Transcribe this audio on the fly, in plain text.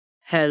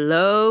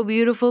Hello,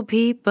 beautiful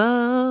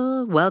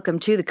people. Welcome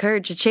to the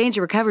Courage to Change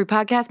a Recovery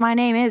podcast. My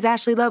name is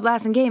Ashley Love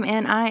Blassingame,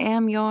 and I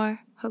am your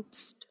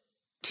host.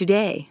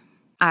 Today,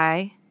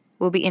 I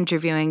will be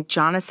interviewing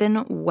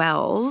Jonathan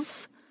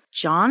Wells.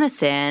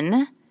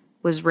 Jonathan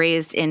was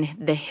raised in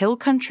the hill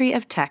country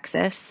of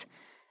Texas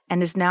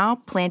and has now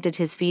planted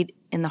his feet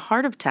in the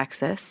heart of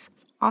Texas,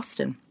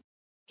 Austin.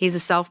 He's a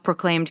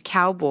self-proclaimed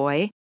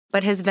cowboy,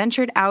 but has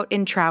ventured out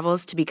in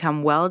travels to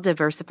become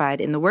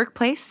well-diversified in the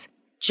workplace.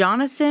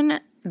 Jonathan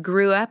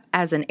grew up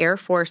as an Air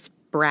Force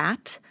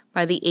brat.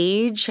 By the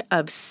age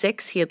of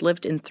 6, he had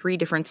lived in 3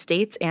 different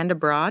states and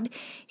abroad.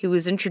 He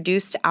was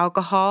introduced to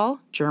alcohol,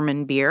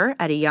 German beer,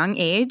 at a young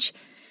age.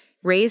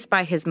 Raised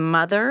by his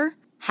mother,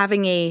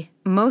 having a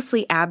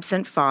mostly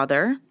absent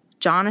father,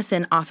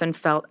 Jonathan often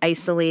felt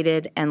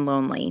isolated and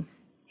lonely.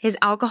 His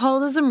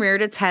alcoholism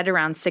reared its head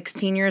around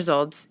 16 years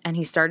old, and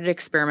he started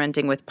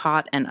experimenting with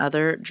pot and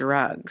other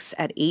drugs.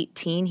 At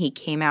 18, he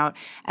came out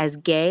as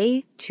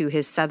gay to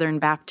his Southern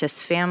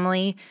Baptist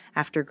family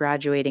after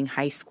graduating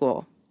high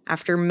school.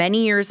 After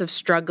many years of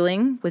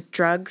struggling with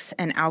drugs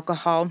and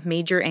alcohol,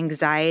 major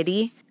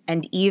anxiety,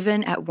 and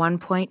even at one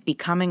point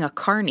becoming a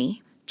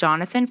carny,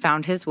 Jonathan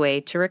found his way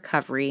to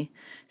recovery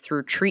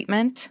through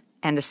treatment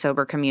and a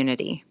sober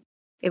community.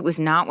 It was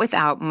not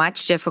without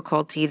much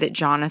difficulty that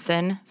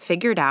Jonathan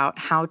figured out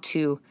how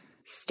to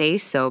stay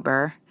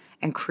sober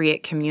and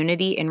create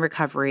community in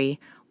recovery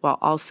while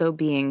also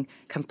being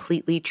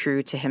completely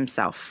true to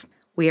himself.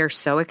 We are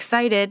so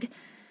excited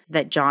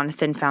that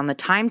Jonathan found the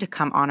time to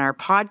come on our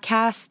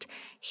podcast.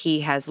 He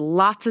has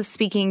lots of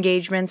speaking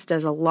engagements,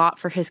 does a lot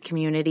for his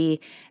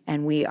community,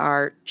 and we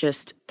are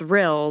just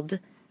thrilled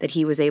that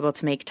he was able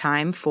to make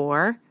time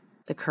for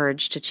the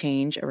Courage to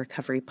Change a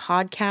Recovery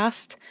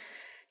podcast.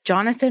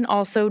 Jonathan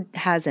also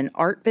has an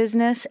art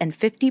business, and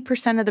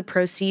 50% of the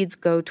proceeds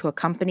go to a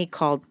company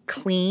called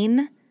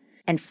Clean,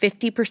 and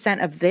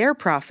 50% of their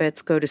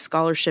profits go to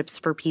scholarships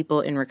for people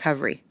in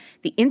recovery.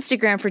 The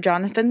Instagram for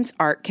Jonathan's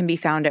art can be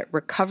found at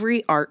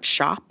Recovery Art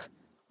Shop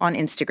on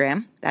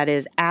Instagram. That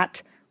is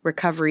at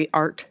Recovery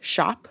Art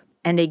Shop.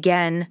 And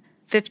again,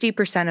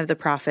 50% of the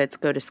profits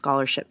go to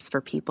scholarships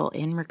for people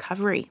in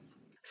recovery.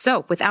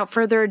 So without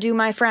further ado,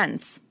 my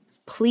friends,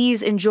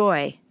 please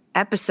enjoy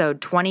episode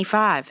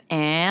 25,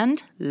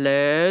 and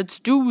let's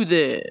do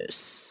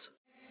this.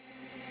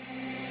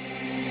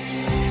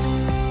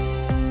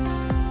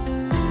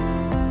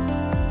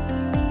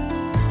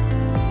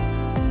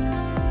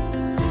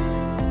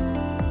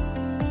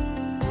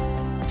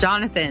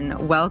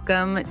 Jonathan,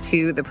 welcome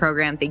to the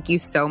program. Thank you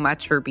so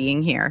much for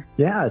being here.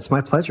 Yeah, it's my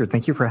pleasure.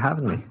 Thank you for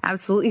having me.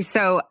 Absolutely.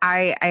 So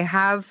I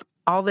have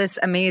all this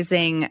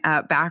amazing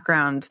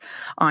background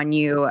on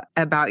you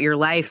about your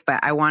life, but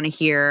I want to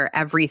hear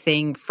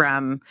everything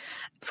from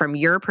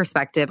your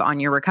perspective on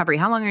your recovery.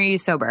 How long are you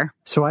sober?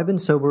 So I've been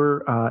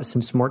sober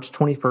since March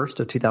 21st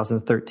of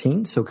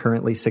 2013, so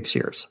currently 6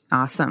 years.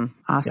 Awesome.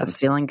 Yes.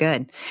 Feeling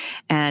good.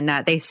 And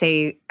they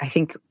say, I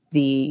think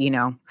they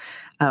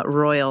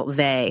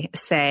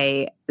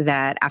say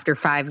that after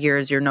 5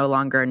 years, you're no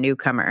longer a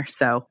newcomer.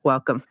 So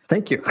welcome.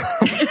 Thank you.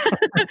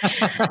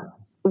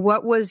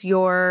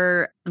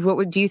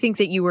 Do you think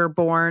that you were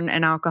born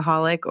an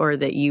alcoholic or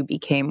that you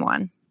became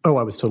one? Oh,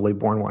 I was totally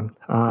born one.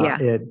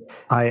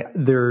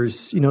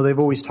 They've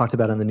always talked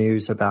about in the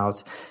news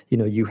about,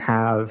 you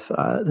have,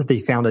 that they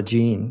found a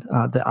gene,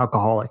 the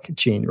alcoholic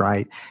gene,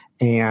 right?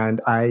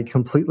 And I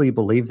completely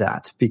believe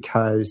that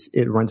because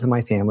it runs in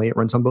my family. It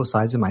runs on both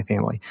sides of my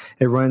family.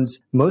 It runs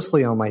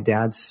mostly on my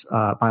dad's,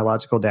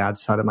 biological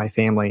dad's side of my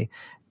family.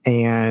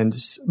 And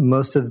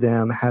most of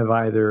them have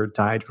either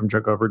died from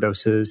drug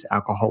overdoses,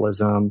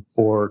 alcoholism,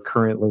 or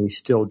currently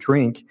still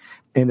drink.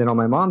 And then on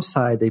my mom's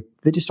side,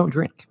 they just don't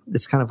drink.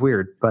 It's kind of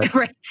weird, but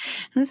right.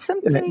 There's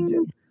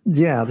something.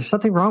 Yeah, there's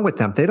something wrong with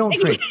them. They don't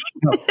drink.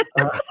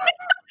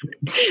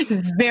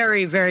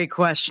 Very, very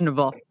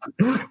questionable.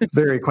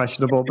 Very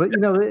questionable. But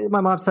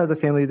my mom's side of the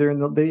family,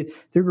 they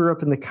grew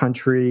up in the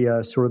country,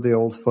 sort of the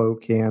old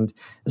folk, and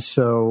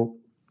so.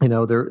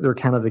 They're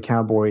kind of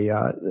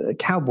the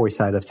cowboy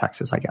side of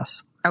Texas, I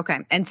guess. Okay.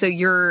 And so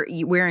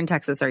where in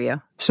Texas are you?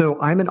 So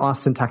I'm in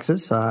Austin,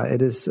 Texas.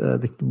 It is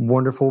the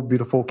wonderful,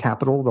 beautiful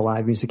capital, the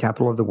live music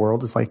capital of the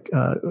world is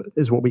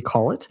what we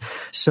call it.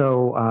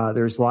 So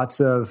there's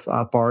lots of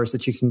bars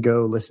that you can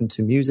go listen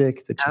to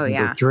music, that you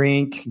can go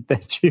drink,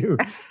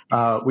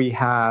 we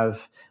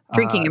have.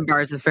 Drinking in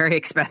bars is very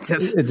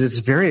expensive. It is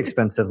very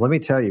expensive. Let me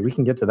tell you, we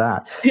can get to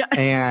that. Yeah.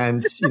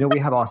 And, we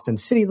have Austin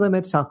City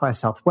Limits, South by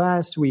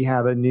Southwest. We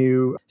have a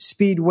new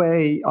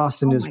Speedway.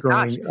 Austin is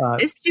growing.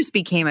 This just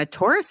became a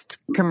tourist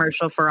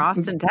commercial for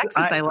Austin, Texas.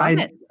 I love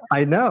it.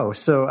 I know.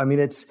 So,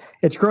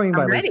 it's growing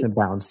by leaps and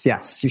bounds.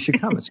 Yes, you should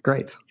come. It's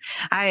great.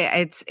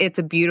 It's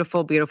a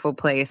beautiful, beautiful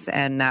place.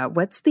 And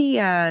what's the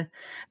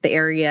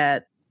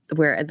area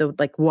where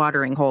the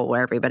watering hole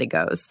where everybody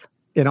goes?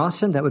 In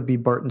Austin, that would be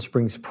Barton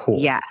Springs Pool.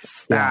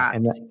 Yes.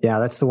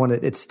 That's the one.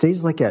 It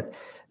stays at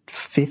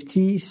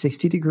 50,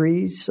 60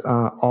 degrees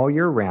all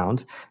year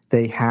round.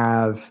 They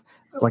have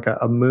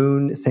a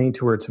moon thing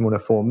to where it's when a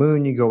full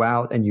moon, you go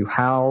out and you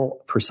howl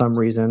for some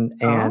reason,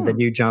 and then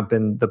you jump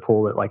in the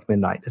pool at like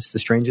midnight. It's the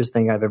strangest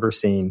thing I've ever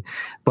seen,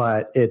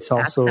 but it's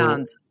also... That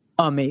sounds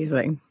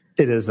amazing.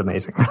 It is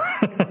amazing.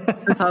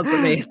 That sounds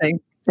amazing.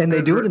 And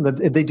they do it in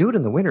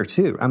the winter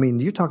too. I mean,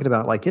 you're talking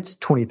about like it's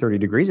 20, 30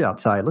 degrees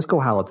outside. Let's go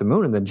howl at the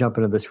moon and then jump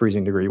into this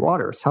freezing degree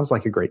water. It sounds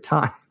like a great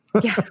time.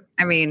 Yeah.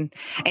 I mean,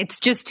 it's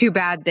just too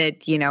bad that,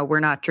 we're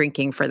not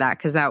drinking for that,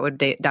 because that would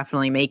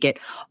definitely make it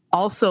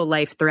also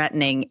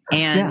life-threatening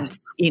and,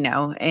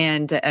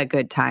 and a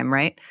good time,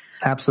 right?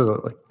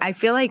 Absolutely. I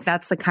feel like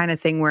that's the kind of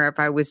thing where if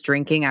I was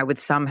drinking, I would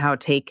somehow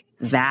take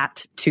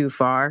that too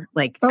far.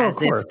 Like,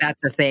 as if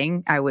that's a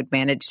thing, I would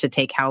manage to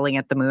take howling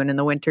at the moon in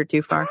the winter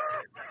too far.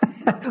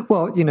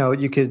 Well,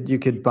 you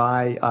could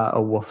buy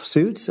a wolf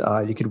suit.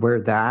 You could wear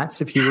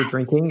that if you were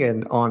drinking,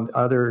 and on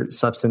other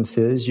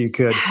substances, you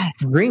could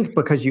drink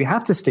because you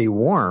have to stay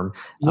warm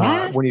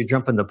when you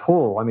jump in the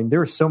pool. I mean,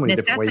 there are so many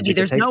different ways.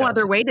 There's no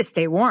other way to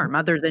stay warm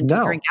other than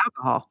to drink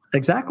alcohol.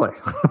 Exactly.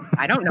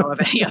 I don't know of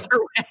any other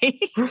way.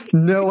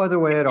 No other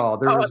way at all.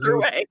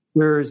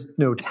 There's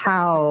no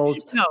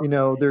towels.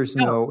 There's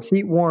no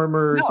heat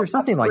warmers. There's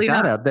nothing like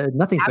that.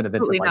 Nothing's been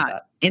invented like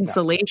that.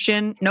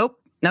 Insulation. Nope.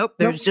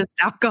 There's just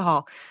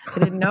alcohol. I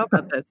didn't know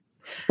about this.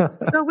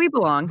 So we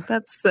belong.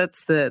 That's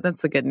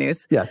the good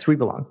news. Yes, we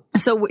belong.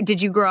 So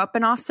did you grow up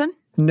in Austin?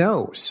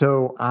 No.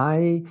 So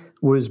I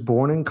was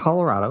born in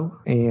Colorado,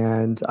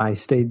 and I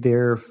stayed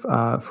there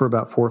for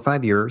about 4 or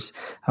 5 years.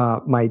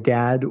 My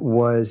dad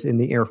was in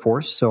the Air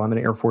Force, so I'm an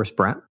Air Force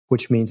brat,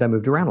 which means I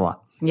moved around a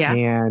lot. Yeah.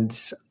 And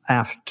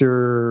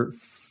after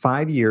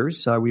 5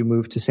 years, we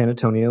moved to San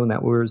Antonio, and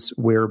that was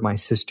where my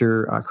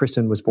sister,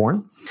 Kristen, was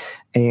born.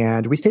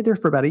 And we stayed there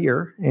for about a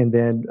year. And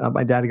then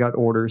my dad got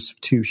orders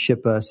to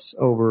ship us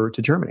over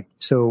to Germany.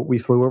 So we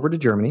flew over to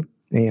Germany,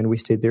 and we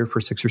stayed there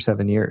for 6 or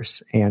 7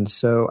 years. And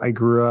so I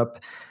grew up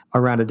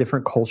around a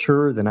different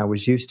culture than I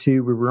was used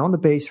to. We were on the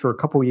base for a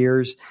couple of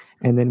years,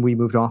 and then we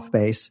moved off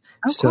base.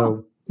 Oh, so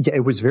cool. Yeah,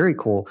 it was very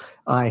cool.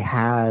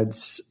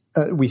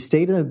 We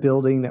stayed in a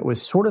building that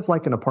was sort of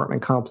like an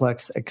apartment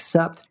complex,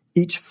 except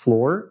each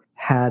floor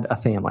had a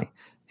family.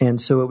 And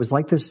so it was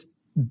like this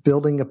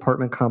building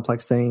apartment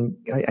complex thing.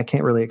 I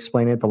can't really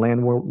explain it. The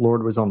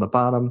landlord was on the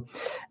bottom,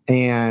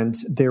 and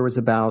there was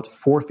about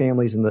 4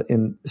 families so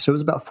it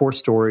was about 4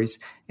 stories,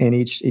 and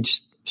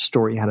each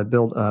story had to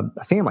build a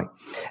family.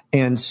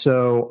 And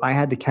so I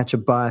had to catch a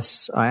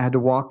bus. I had to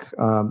walk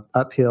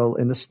uphill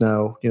in the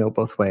snow,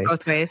 both ways.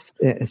 Both ways.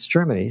 It's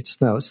Germany. It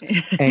snows.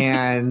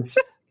 And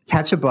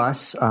catch a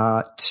bus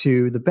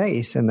to the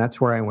base, and that's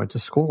where I went to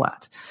school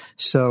at.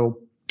 So,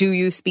 do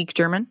you speak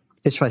German?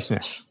 Ich weiß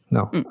nicht.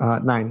 No,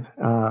 nein.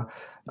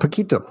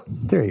 Poquito.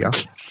 There you go.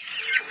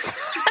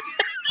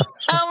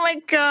 Oh my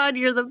God,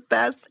 you're the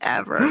best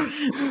ever.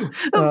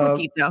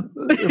 Poquito.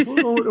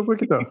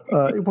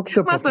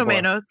 Poquito. Más o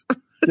menos.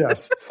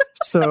 Yes.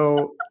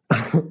 So,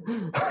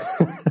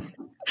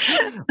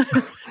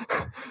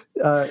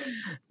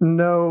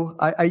 no,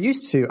 I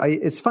used to.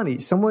 It's funny.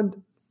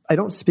 I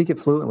don't speak it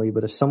fluently,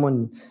 but if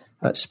someone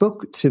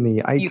spoke to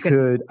me, I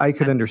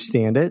could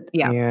understand it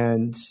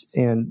and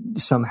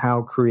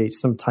somehow create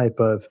some type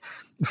of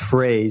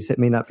phrase that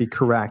may not be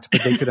correct,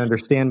 but they could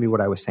understand me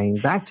what I was saying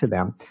back to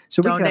them.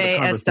 So Donde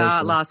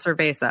está la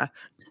cerveza?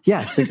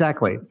 Yes,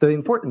 exactly. The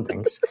important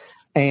things.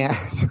 And,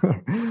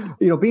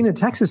 being in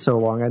Texas so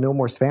long, I know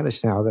more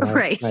Spanish now than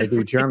I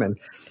do German.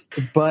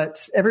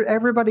 But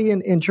everybody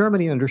in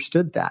Germany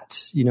understood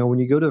that. When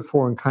you go to a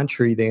foreign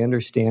country, they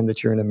understand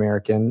that you're an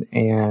American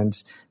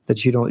and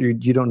that you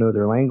don't know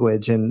their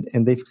language, and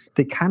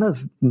they kind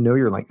of know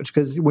your language,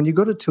 because when you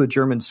go to a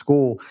German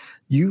school,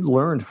 you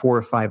learn 4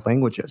 or 5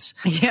 languages.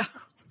 Yeah,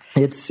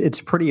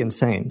 it's pretty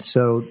insane.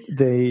 So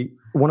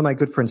one of my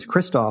good friends,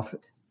 Christoph,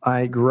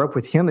 I grew up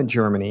with him in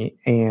Germany,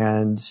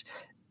 and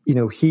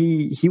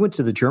he went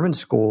to the German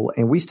school,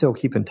 and we still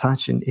keep in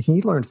touch. And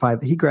he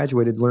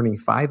graduated learning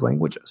 5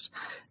 languages,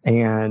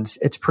 and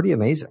it's pretty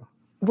amazing.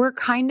 We're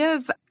kind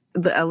of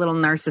a little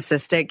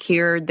narcissistic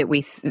here that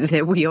we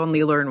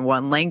only learn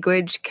 1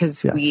 language,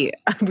 because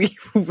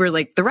we're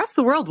like, the rest of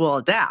the world will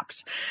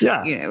adapt.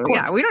 Yeah,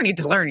 we don't need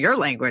to learn your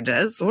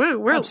languages.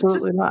 We're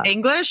absolutely just not.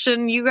 English,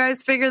 and you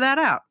guys figure that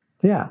out.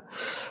 Yeah.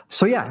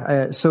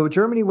 So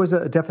Germany was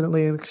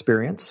definitely an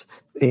experience.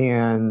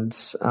 And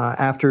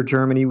after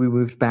Germany, we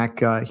moved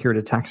back here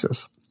to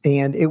Texas.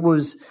 And it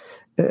was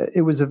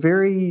a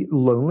very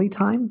lonely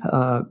time.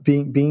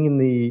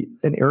 Being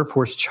an Air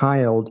Force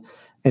child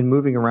and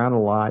moving around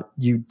a lot,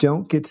 you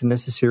don't get to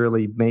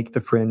necessarily make the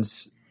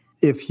friends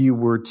if you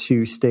were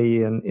to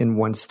stay in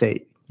one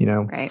state.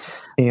 Right.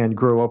 And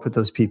grow up with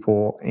those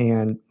people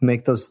and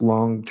make those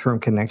long-term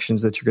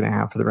connections that you're going to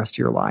have for the rest of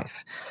your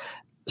life.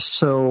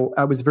 So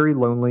I was very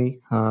lonely,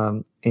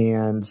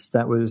 and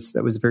that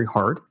was very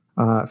hard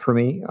for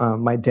me.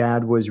 My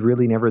dad was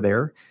really never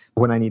there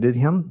when I needed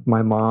him.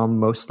 My mom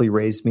mostly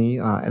raised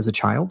me as a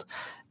child.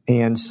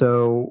 And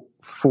so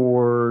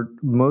for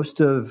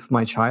most of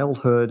my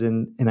childhood,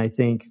 and I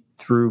think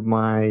through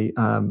my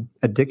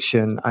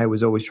addiction, I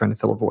was always trying to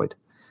fill a void.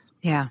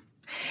 Yeah.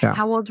 Yeah.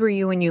 How old were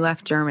you when you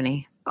left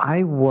Germany?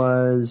 I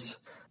was,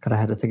 God, I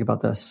had to think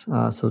about this.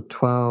 So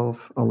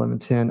 12, 11,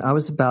 10. I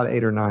was about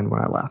 8 or 9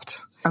 when I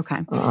left. Okay.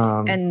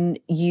 And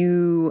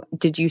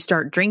did you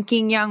start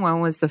drinking young?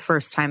 When was the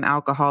first time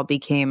alcohol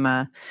became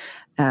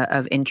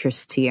of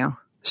interest to you?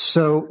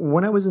 So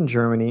when I was in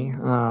Germany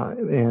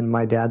and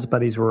my dad's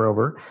buddies were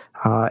over,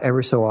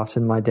 every so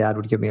often my dad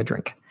would give me a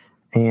drink.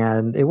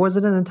 And it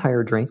wasn't an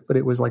entire drink, but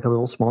it was like a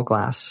little small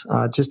glass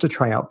just to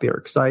try out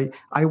beer. Because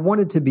I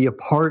wanted to be a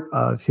part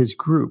of his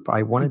group.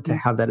 I wanted to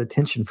have that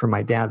attention from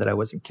my dad that I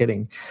wasn't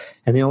kidding.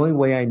 And the only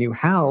way I knew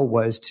how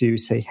was to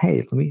say,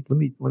 hey, let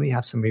me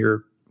have some of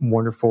your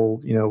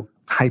wonderful,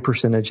 high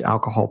percentage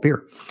alcohol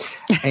beer.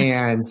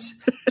 And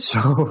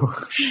so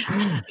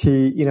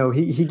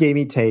he gave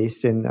me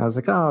taste and I was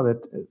like, oh,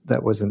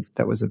 that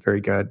wasn't very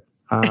good.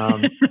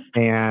 And,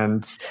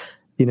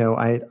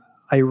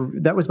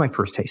 that was my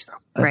first taste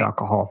though, of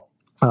alcohol.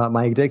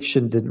 My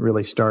addiction didn't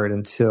really start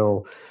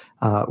until,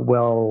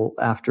 probably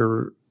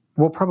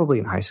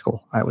in high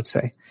school, I would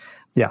say.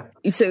 Yeah.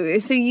 So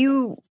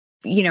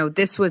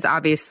this was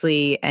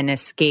obviously an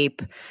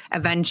escape.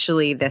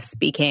 Eventually this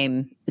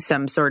became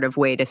some sort of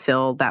way to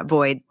fill that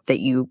void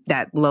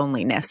that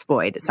loneliness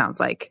void, it sounds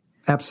like.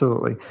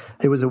 Absolutely.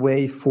 It was a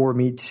way for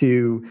me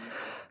to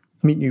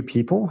meet new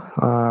people.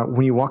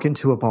 When you walk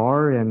into a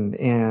bar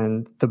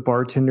and the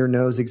bartender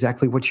knows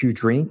exactly what you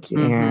drink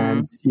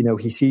and,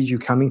 he sees you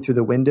coming through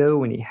the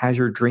window and he has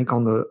your drink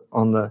on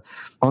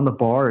the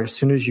bar as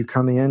soon as you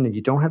come in and you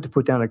don't have to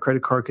put down a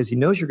credit card because he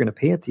knows you're going to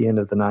pay at the end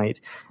of the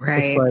night.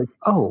 Right. It's like,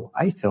 oh,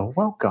 I feel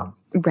welcome.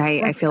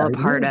 Right. I feel a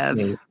part of.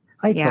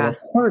 I feel a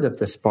part of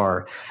this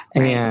bar.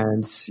 Right.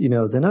 And,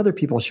 then other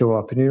people show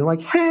up and you're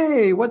like,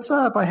 hey, what's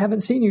up? I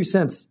haven't seen you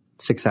since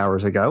 6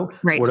 hours ago.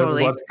 Right,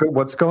 totally.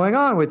 What's going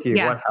on with you?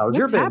 Yeah. How's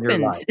your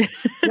life?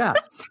 Yeah.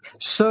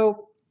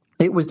 So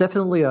it was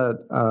definitely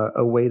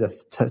a way to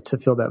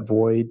fill that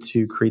void,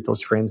 to create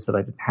those friends that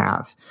I didn't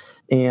have.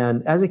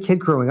 And as a kid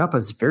growing up, I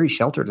was very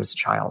sheltered as a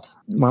child.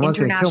 My mom was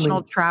gonna kill me.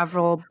 International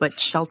travel, but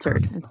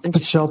sheltered.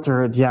 But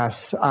sheltered,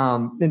 yes.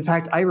 In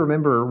fact, I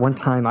remember one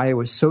time I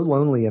was so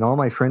lonely and all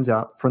my friends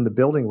out from the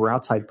building were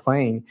outside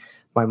playing.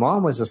 My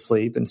mom was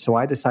asleep, and so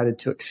I decided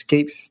to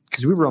escape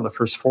because we were on the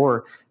first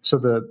floor. So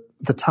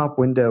the top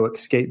window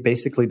escaped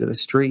basically to the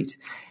street.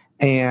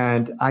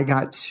 And I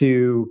got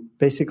to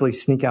basically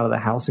sneak out of the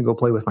house and go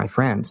play with my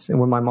friends. And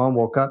when my mom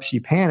woke up, she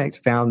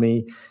panicked, found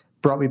me,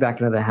 brought me back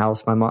into the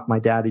house. My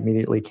dad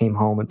immediately came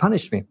home and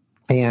punished me.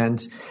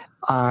 And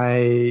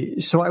I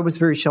was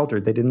very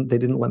sheltered. They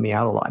didn't let me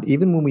out a lot.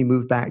 Even when we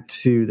moved back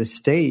to the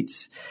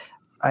States,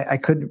 I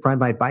couldn't ride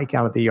my bike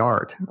out of the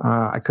yard.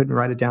 I couldn't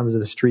ride it down to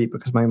the street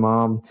because my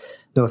mom,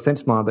 no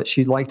offense, Mom, but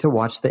she'd like to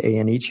watch the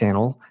A&E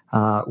channel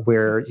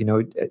where,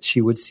 she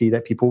would see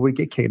that people would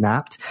get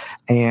kidnapped.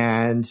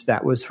 And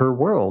that was her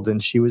world.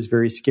 And she was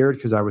very scared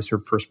because I was her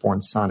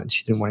firstborn son and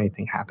she didn't want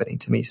anything happening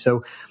to me.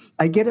 So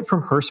I get it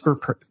from her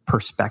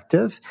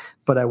perspective,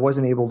 but I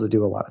wasn't able to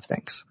do a lot of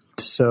things.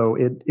 So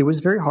it was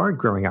very hard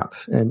growing up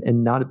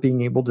and not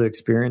being able to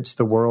experience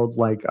the world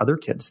like other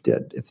kids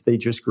did. If they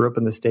just grew up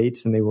in the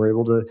States and they were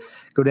able to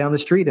go down the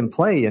street and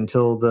play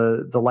until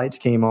the lights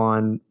came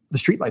on, the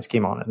street lights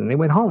came on, and they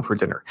went home for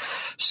dinner.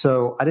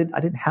 So I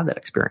didn't have that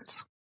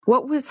experience.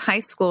 What was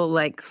high school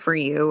like for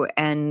you?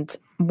 And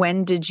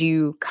when did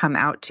you come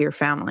out to your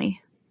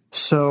family?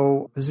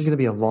 So this is going to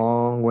be a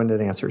long-winded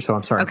answer, so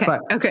I'm sorry.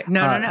 Okay.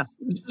 No.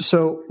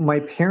 So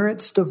my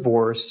parents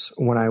divorced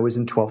when I was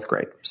in 12th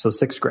grade, so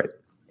 6th grade.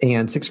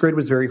 And 6th grade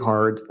was very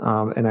hard,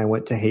 and I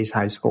went to Hayes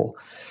High School.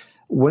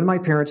 When my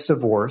parents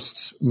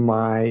divorced,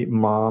 my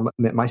mom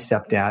met my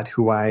stepdad,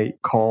 who I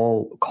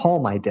call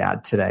my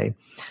dad today.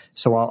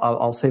 So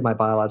I'll say my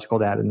biological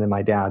dad and then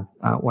my dad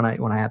when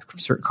I have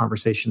certain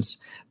conversations.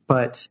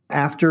 But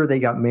after they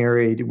got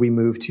married, we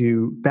moved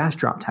to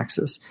Bastrop,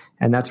 Texas,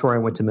 and that's where I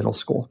went to middle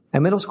school.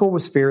 And middle school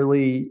was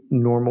fairly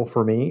normal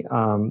for me.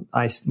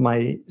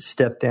 My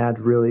stepdad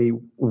really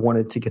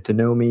wanted to get to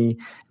know me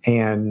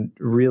and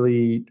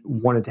really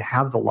wanted to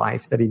have the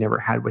life that he never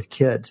had with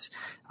kids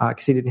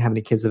because he didn't have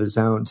any kids of his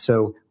own.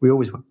 So we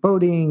always went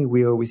boating.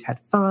 We always had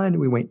fun.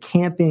 We went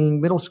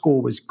camping. Middle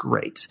school was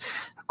great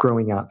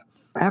growing up.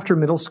 After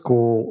middle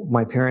school,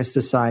 my parents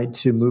decided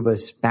to move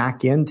us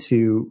back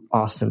into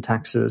Austin,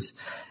 Texas,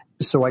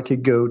 so I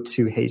could go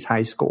to Hayes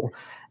High School.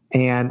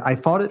 And I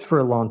fought it for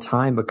a long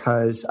time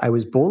because I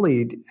was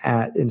bullied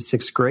in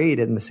 6th grade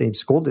in the same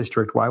school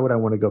district. Why would I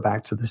want to go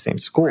back to the same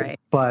school? Right.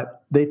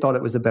 But they thought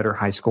it was a better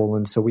high school,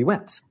 and so we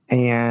went.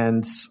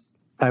 And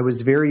I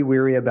was very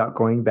weary about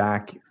going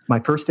back. My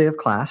first day of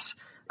class,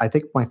 I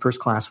think my first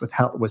class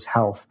was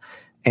health.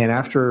 And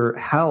after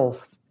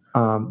health,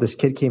 this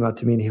kid came up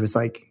to me and he was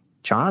like,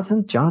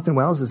 Jonathan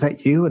Wells, is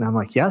that you? And I'm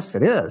like, yes,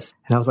 it is.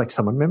 And I was like,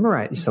 someone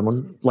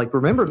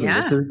remembered me. Yeah.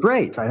 This is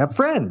great. I have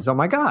friends. Oh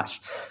my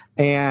gosh.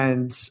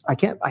 And I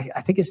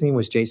think his name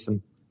was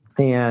Jason.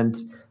 And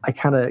I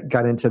kind of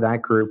got into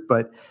that group.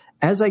 But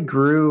as I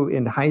grew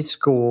in high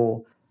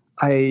school,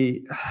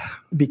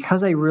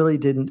 because I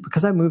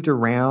moved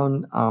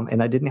around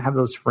and I didn't have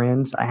those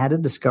friends, I had to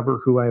discover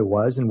who I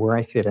was and where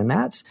I fit in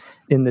that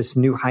in this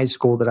new high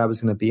school that I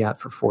was going to be at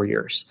for 4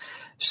 years.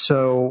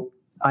 So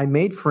I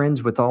made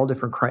friends with all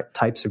different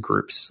types of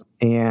groups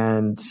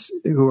and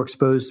who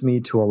exposed me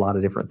to a lot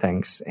of different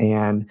things.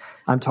 And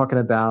I'm talking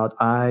about,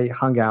 I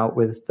hung out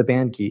with the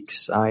band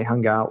geeks. I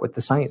hung out with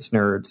the science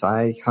nerds.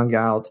 I hung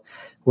out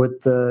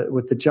with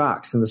the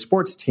jocks and the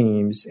sports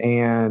teams.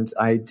 And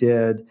I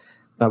did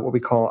what we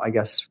call, I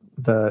guess,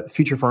 the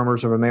Future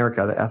Farmers of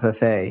America, the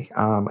FFA.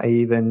 I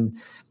even,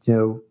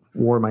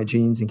 wore my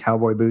jeans and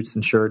cowboy boots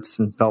and shirts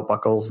and belt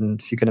buckles,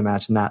 and if you can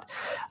imagine that.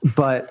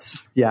 But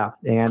yeah,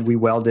 and we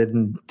welded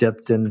and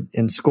dipped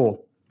in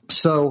school.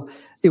 So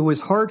it was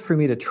hard for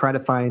me to try to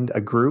find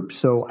a group,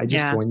 so I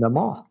just joined them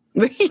all.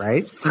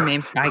 Right? I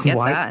mean, I get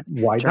that.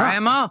 Why Try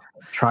them all.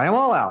 Try them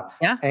all out.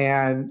 Yeah.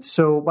 And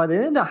so by the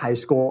end of high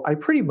school, I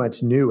pretty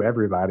much knew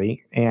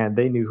everybody, and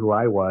they knew who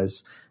I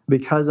was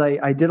because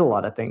I did a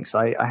lot of things.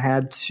 I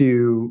had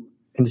to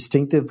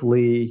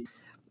instinctively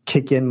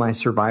kick in my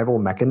survival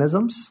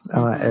mechanisms,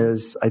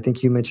 as I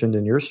think you mentioned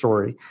in your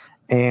story.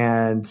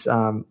 And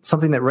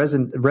something that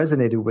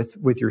resonated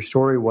with your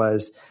story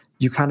was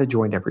you kind of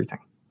joined everything,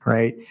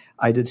 right?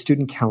 I did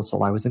student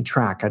council. I was in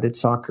track. I did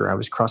soccer. I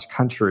was cross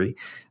country.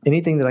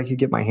 Anything that I could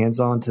get my hands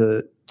on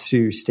to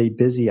stay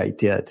busy, I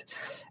did.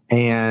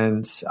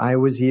 And I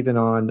was even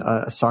on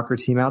a soccer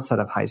team outside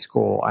of high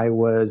school. I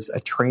was a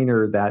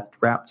trainer that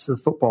wrapped the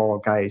football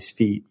guys'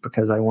 feet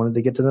because I wanted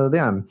to get to know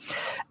them.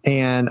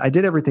 And I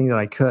did everything that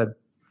I could.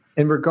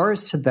 In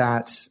regards to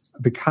that,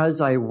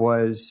 because I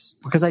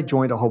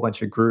joined a whole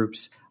bunch of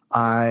groups,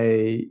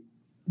 I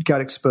got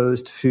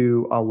exposed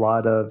to a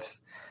lot of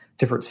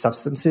different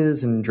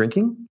substances and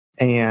drinking.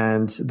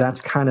 And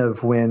that's kind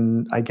of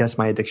when I guess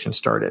my addiction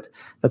started.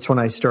 That's when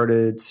I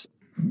started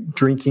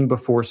drinking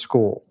before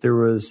school. There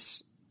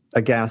was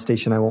a gas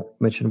station, I won't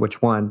mention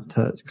which one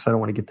because I don't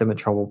want to get them in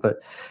trouble, but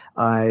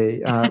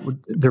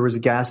there was a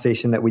gas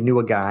station that we knew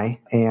a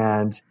guy,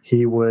 and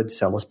he would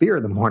sell us beer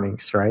in the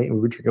mornings, right? And we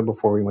would drink it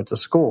before we went to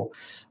school.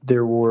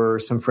 There were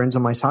some friends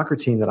on my soccer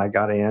team that I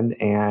got in,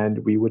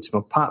 and we would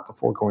smoke pot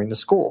before going to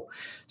school.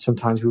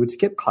 Sometimes we would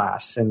skip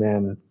class and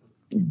then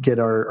get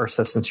our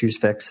substance use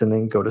fix and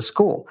then go to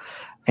school.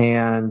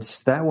 And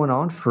that went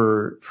on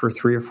for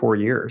 3 or 4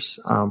 years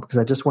because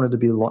I just wanted to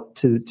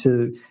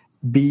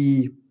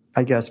be,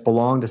 I guess,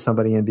 belong to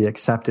somebody and be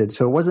accepted.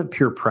 So it wasn't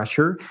pure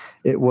pressure.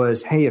 It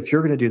was, hey, if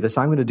you're going to do this,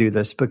 I'm going to do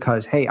this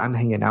because, hey, I'm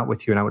hanging out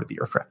with you and I want to be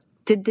your friend.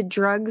 Did the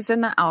drugs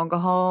and the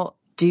alcohol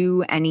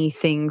do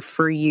anything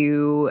for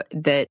you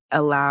that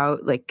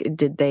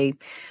did they,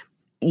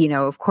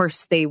 of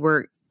course they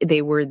were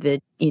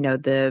the,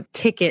 the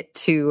ticket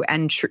to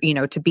entry,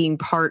 to being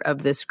part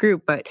of this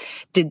group, but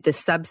did the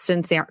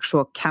substance, the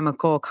actual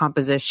chemical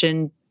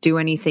composition do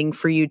anything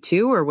for you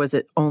too, or was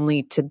it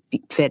only to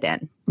fit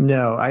in?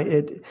 No,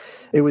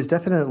 it was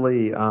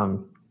definitely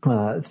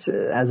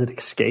as an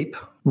escape.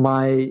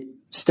 My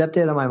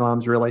stepdad and my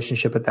mom's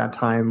relationship at that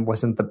time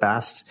wasn't the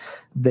best.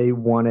 They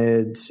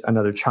wanted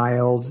another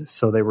child,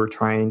 so they were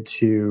trying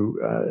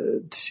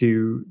to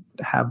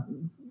have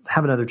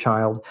another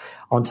child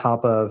on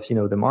top of,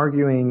 them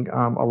arguing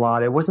a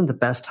lot. It wasn't the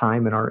best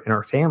time in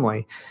our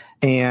family.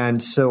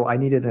 And so I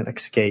needed an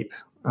escape.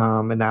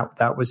 And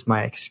that was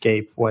my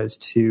escape, was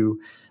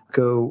to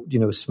go,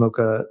 smoke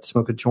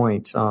a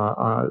joint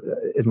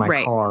in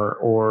my car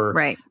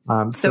or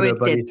so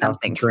it did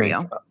something for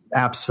you.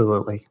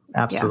 Absolutely.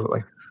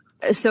 Absolutely.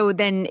 Yeah. So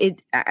then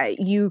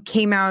you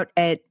came out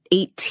at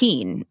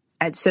 18.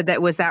 So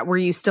was that were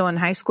you still in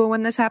high school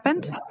when this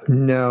happened?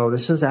 No,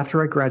 this was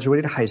after I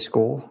graduated high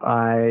school.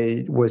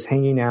 I was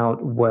hanging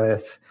out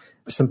with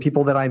some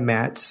people that I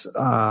met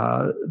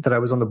that I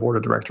was on the board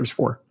of directors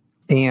for.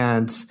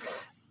 And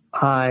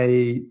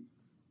they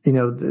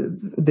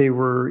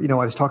were,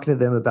 I was talking to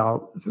them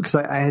about, because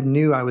I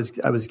knew I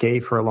was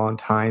gay for a long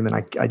time,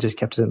 and I just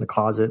kept it in the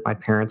closet. My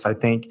parents, I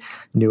think,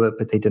 knew it,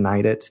 but they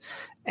denied it.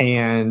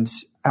 And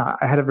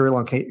I had a very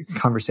long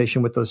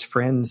conversation with those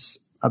friends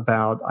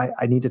about,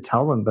 I need to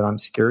tell them, but I'm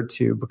scared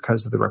to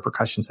because of the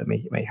repercussions that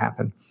may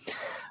happen.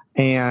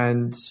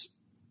 And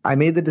I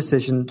made the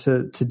decision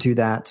to do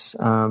that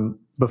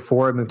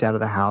before I moved out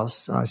of the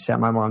house. I sat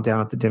my mom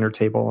down at the dinner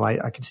table.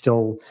 I could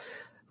still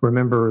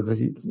remember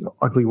the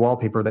ugly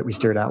wallpaper that we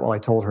stared at while I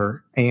told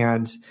her.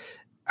 And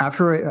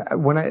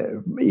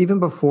even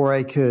before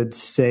I could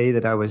say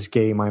that I was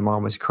gay, my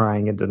mom was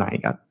crying and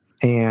denying it.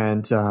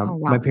 And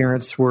my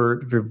parents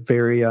were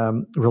very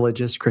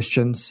religious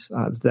Christians.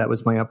 That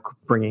was my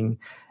upbringing.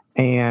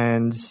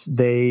 And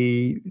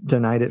they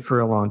denied it for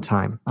a long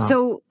time.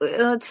 So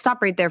let's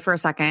stop right there for a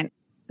second.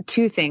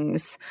 2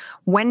 things.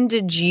 When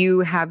did you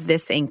have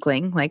this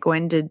inkling? Like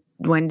when did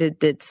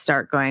it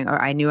start going?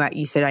 Or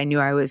you said I knew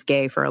I was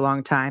gay for a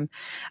long time.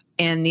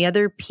 And the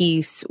other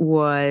piece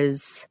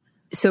was,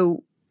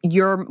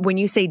 when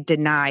you say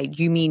denied,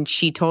 you mean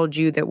she told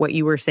you that what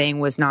you were saying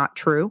was not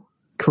true?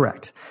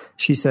 Correct.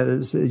 She said,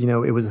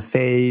 it was a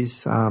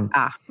phase.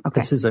 Okay.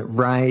 This isn't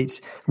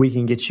right. We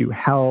can get you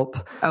help.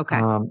 Okay.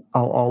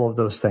 All of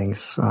those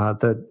things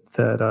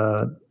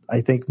that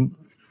I think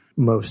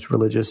most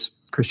religious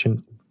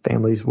Christian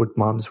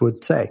moms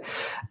would say.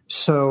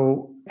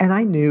 So, and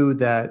I knew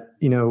that,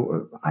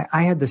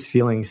 I had this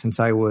feeling since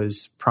I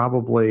was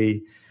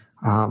probably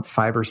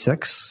 5 or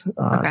 6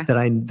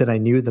 that I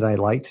knew that I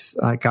liked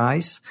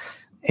guys.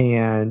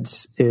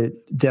 And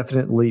it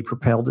definitely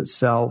propelled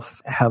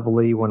itself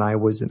heavily when I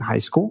was in high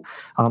school.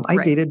 I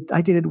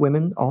dated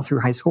women all through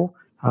high school,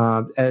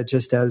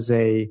 just as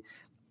a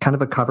kind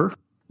of a cover.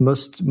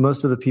 Most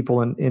of the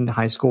people in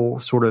high school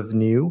sort of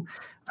knew.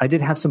 I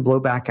did have some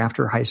blowback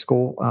after high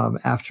school,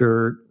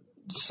 after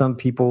some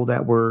people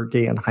that were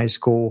gay in high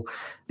school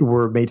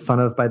were made fun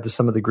of by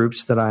some of the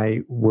groups that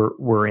I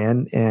were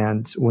in.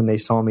 And when they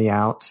saw me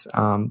out,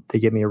 they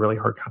gave me a really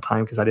hard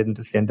time because I didn't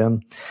defend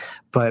them.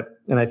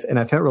 And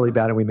I felt really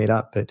bad, and we made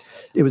up. But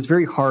it was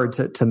very hard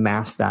to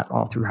mask that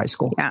all through high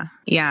school.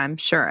 Yeah, I'm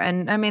sure.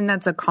 And I mean,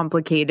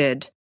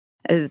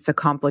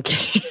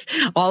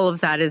 all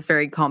of that is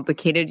very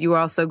complicated. You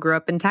also grew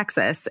up in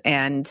Texas,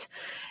 and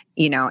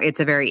it's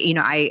a very,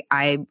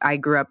 I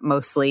grew up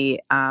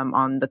mostly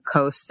on the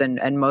coast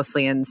and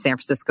mostly in the San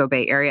Francisco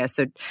Bay Area.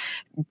 So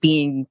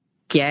being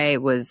gay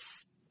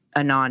was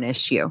a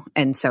non-issue.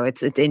 And so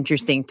it's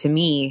interesting to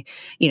me,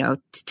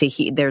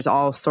 there's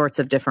all sorts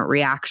of different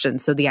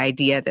reactions. So the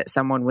idea that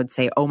someone would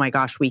say, oh my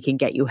gosh, we can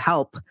get you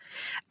help.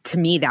 To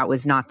me, that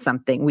was not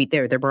something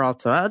there were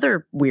also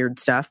other weird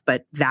stuff,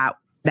 but that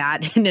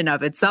in and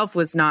of itself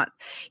was not,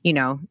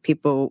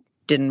 people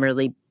didn't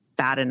really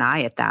bat an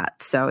eye at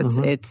that. So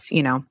it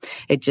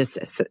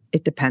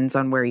depends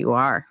on where you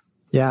are.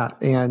 Yeah.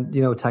 And,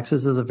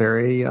 Texas is a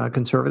very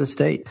conservative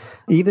state.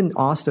 Even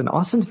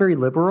Austin's very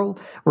liberal.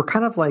 We're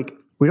kind of like,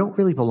 we don't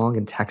really belong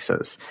in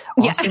Texas.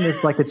 Austin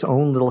is like its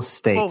own little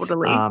state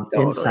totally.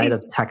 Inside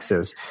of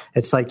Texas.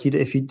 It's like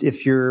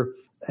if you're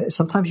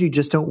sometimes you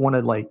just don't want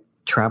to like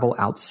travel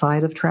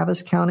outside of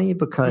Travis County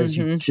because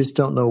you just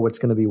don't know what's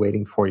going to be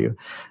waiting for you.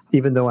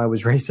 Even though I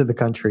was raised in the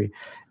country.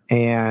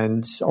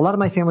 And a lot of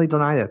my family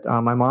denied it.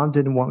 My mom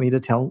didn't want me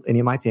to tell any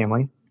of my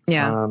family.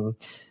 Yeah.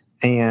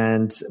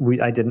 And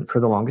I didn't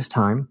for the longest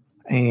time.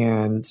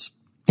 And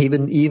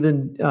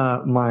even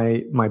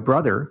my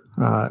brother,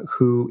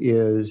 who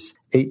is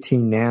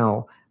 18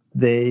 now,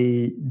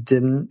 they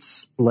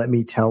didn't let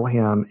me tell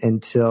him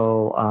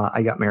until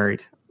I got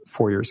married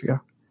 4 years ago.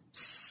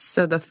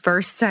 So the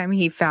first time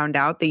he found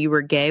out that you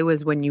were gay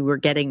was when you were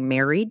getting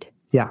married?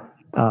 Yeah.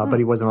 But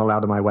he wasn't allowed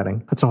to my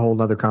wedding. That's a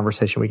whole other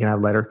conversation we can have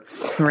later.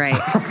 Right.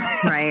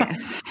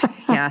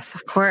 Yes,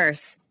 of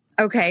course.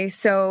 Okay.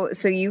 So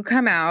you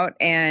come out,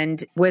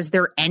 and was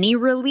there any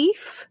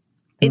relief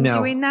in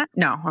doing that?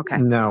 No. Okay.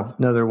 No,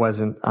 there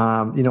wasn't.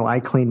 I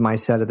cleaned my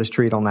side of the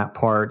street on that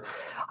part.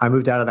 I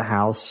moved out of the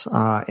house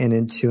and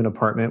into an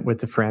apartment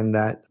with a friend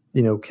that,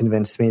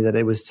 convinced me that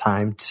it was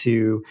time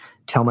to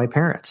tell my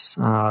parents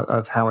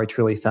of how I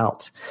truly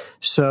felt.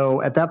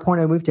 So at that point,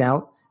 I moved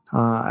out.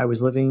 I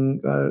was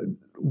living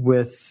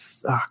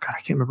with, I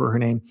can't remember her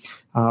name,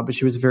 but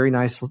she was a very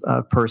nice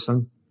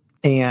person.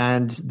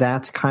 And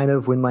that's kind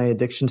of when my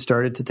addiction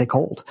started to take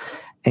hold.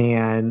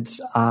 And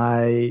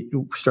I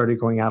started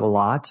going out a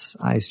lot.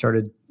 I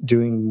started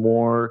doing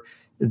more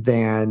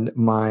than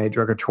my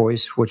drug of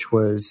choice, which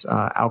was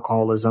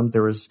alcoholism.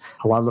 There was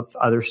a lot of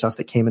other stuff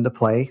that came into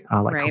play,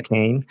 like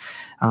cocaine,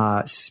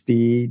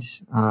 speed,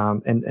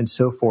 and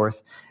so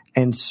forth.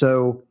 And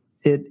so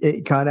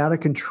it got out of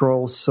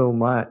control so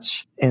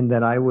much, and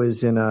that I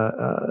was in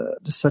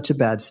such a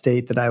bad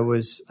state that I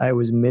was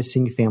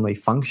missing family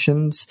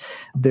functions.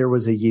 There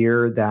was a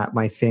year that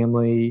my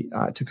family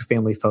took a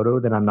family photo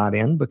that I'm not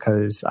in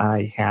because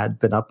I had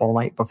been up all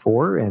night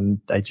before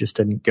and I just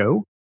didn't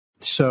go.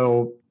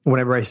 So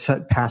whenever I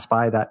pass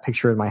by that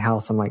picture in my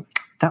house, I'm like,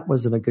 that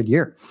wasn't a good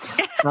year.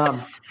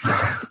 Oh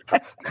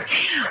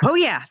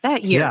yeah,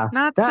 that year. Yeah,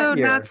 not so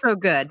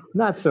good.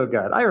 Not so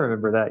good. I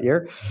remember that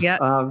year.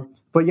 Yeah.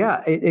 But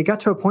yeah, it got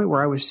to a point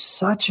where I was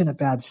such in a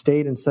bad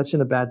state and such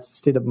in a bad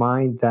state of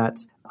mind that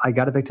I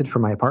got evicted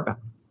from my apartment.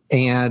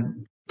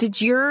 And I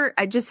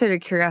just out of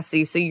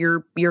curiosity, so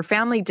your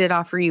family did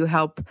offer you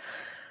help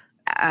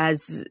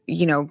as,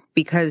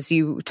 because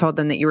you told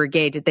them that you were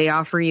gay. Did they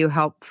offer you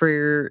help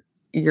for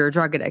your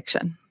drug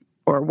addiction,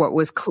 or what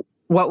was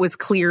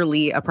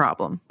clearly a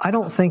problem? I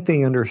don't think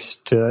they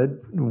understood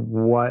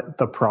what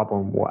the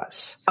problem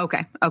was.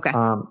 Okay.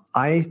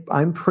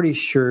 I'm pretty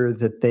sure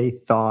that they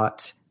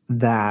thought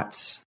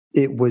that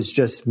it was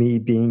just me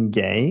being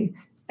gay,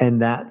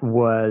 and that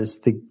was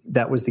the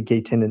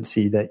gay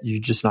tendency that you're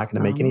just not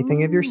going to make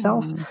anything of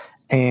yourself,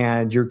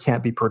 and you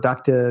can't be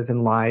productive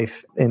in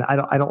life. And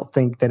I don't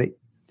think that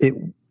it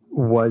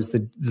was the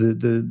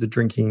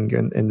drinking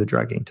and the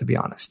drugging, to be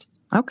honest.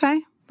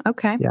 Okay.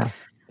 Yeah.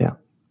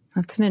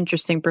 That's an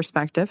interesting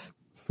perspective.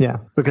 Yeah,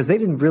 because they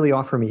didn't really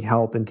offer me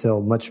help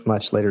until much,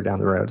 much later down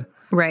the road.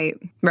 Right.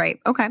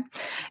 Okay.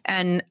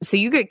 And so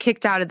you get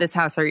kicked out of this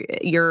house,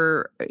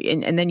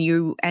 and then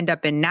you end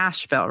up in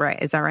Nashville, right?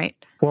 Is that right?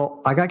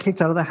 Well, I got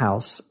kicked out of the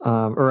house,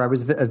 or I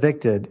was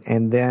evicted,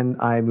 and then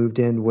I moved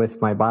in with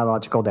my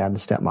biological dad and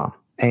stepmom.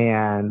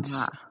 And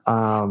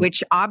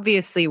which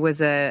obviously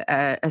was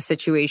a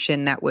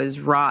situation that was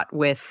wrought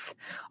with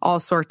all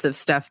sorts of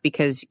stuff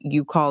because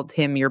you called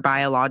him your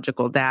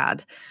biological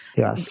dad.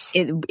 Yes.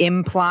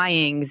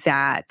 Implying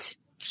that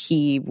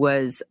he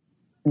was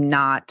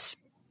not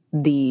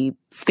the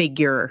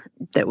figure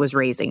that was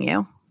raising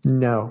you.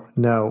 No.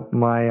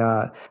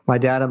 My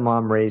dad and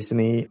mom raised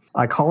me.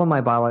 I call him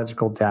my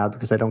biological dad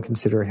because I don't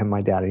consider him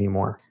my dad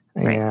anymore.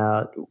 Right.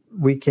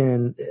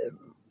 And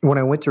when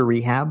I went to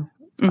rehab,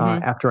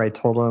 after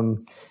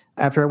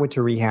I went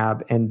to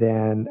rehab, and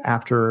then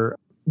after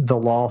the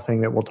law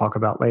thing that we'll talk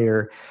about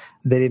later,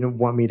 they didn't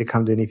want me to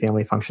come to any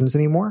family functions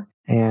anymore.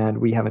 And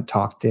we haven't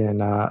talked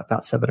in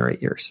about 7 or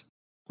 8 years,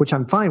 which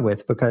I'm fine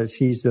with because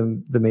he's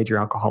the major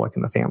alcoholic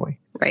in the family.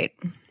 Right.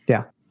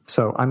 Yeah.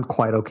 So I'm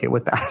quite okay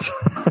with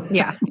that.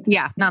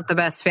 Yeah. Not the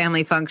best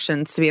family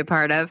functions to be a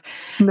part of.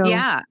 No.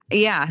 Yeah.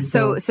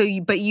 No.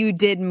 But you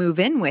did move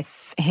in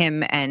with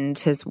him and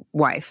his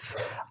wife.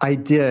 I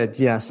did.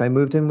 Yes. I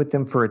moved in with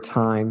them for a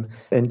time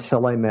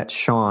until I met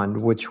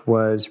Sean, which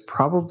was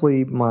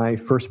probably my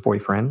first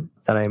boyfriend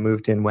that I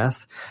moved in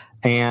with.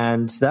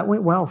 And that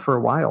went well for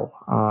a while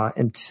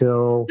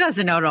until...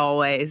 Doesn't it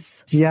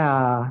always?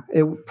 Yeah.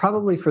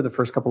 Probably for the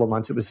first couple of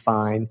months, it was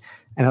fine.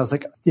 And I was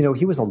like,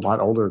 he was a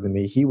lot older than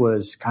me.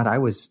 I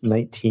was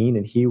 19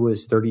 and he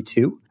was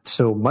 32.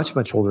 So much,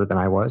 much older than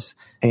I was,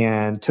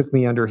 and took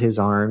me under his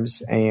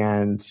arms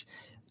and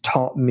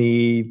taught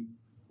me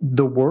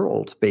the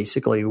world,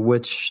 basically,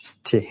 which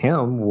to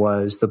him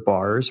was the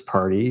bars,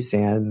 parties,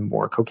 and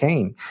more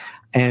cocaine.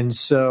 And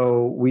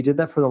so we did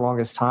that for the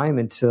longest time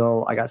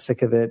until I got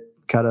sick of it,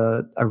 got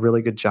a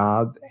really good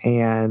job,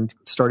 and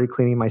started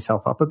cleaning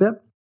myself up a bit.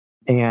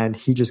 And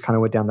he just kind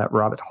of went down that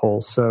rabbit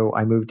hole. So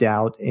I moved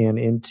out and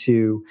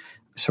into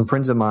some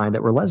friends of mine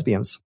that were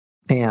lesbians.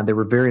 And they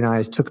were very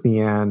nice, took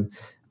me in,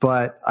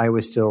 but I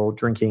was still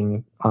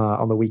drinking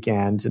on the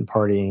weekends and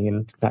partying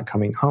and not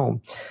coming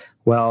home.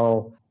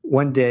 Well,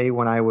 one day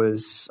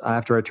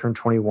after I turned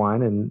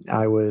 21 and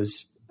I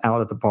was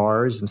out at the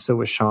bars, and so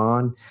was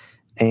Sean,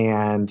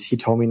 and he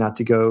told me not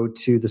to go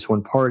to this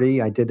one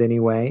party. I did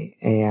anyway.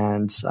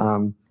 And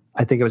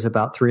I think it was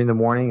about 3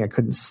 a.m. I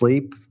couldn't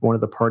sleep. One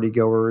of the party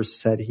goers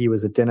said he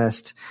was a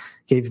dentist,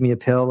 gave me a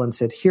pill and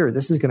said, "Here,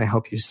 this is going to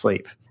help you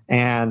sleep."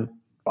 And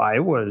I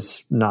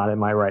was not in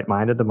my right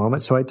mind at the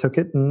moment, so I took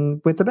it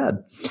and went to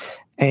bed.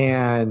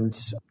 And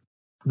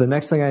the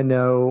next thing I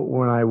know,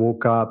 when I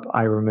woke up,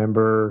 I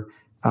remember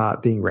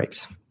being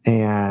raped,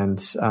 and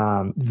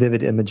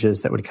vivid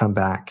images that would come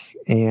back.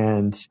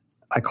 And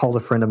I called a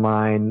friend of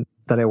mine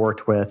that I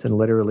worked with and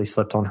literally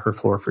slept on her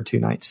floor for 2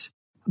 nights,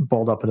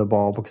 balled up in a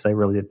ball because I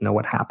really didn't know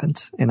what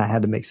happened. And I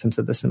had to make sense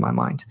of this in my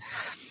mind.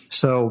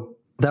 So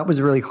that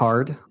was really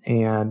hard.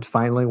 And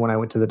finally, when I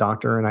went to the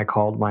doctor and I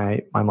called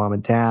my mom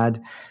and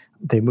dad,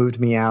 they moved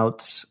me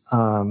out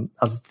of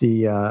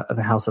the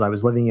house that I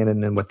was living in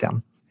and in with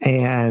them.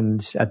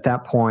 And at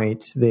that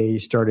point, they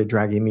started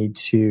dragging me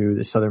to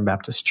the Southern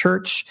Baptist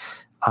Church.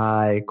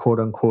 I, quote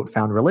unquote,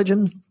 found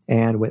religion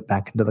and went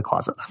back into the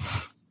closet.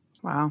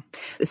 Wow.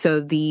 So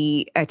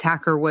the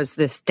attacker was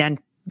this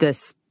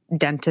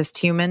dentist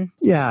human?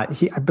 Yeah,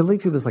 I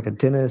believe he was like a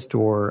dentist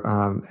or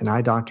an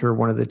eye doctor,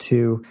 one of the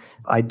two.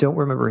 I don't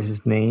remember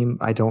his name.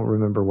 I don't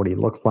remember what he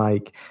looked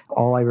like.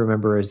 All I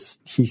remember is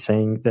he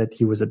saying that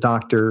he was a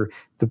doctor.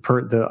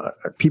 The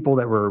people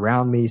that were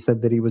around me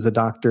said that he was a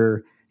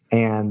doctor,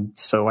 and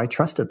so I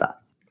trusted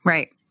that.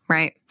 Right.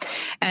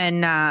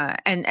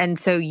 And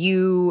so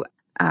you.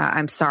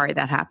 I'm sorry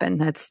that happened.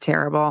 That's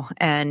terrible,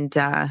 and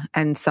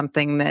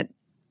something that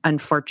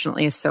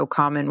unfortunately is so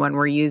common when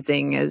we're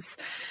using is.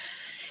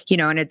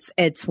 And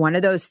it's one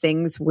of those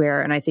things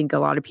where, and I think a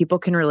lot of people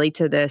can relate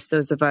to this,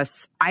 those of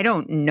us, I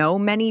don't know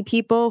many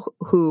people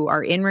who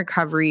are in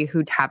recovery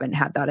who haven't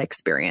had that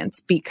experience,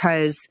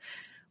 because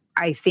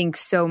I think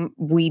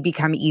we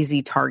become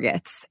easy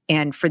targets.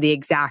 And for the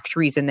exact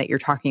reason that you're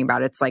talking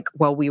about, it's like,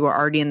 well, we were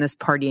already in this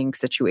partying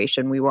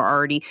situation.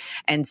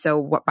 And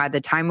so by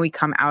the time we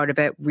come out of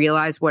it,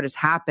 realize what has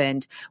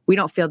happened, we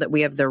don't feel that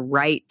we have the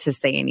right to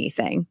say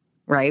anything,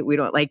 right? We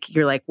don't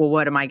you're like, well,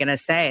 what am I going to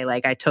say?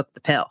 Like, I took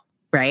the pill.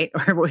 Right?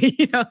 Or,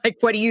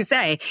 what do you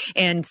say?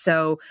 And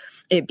so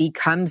it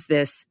becomes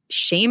this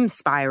shame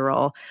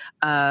spiral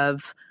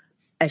of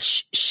a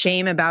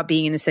shame about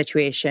being in the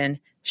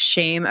situation,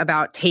 shame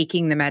about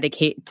taking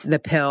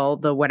the pill,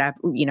 the whatever,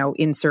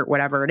 insert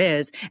whatever it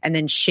is, and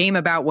then shame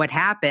about what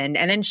happened,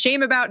 and then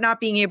shame about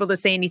not being able to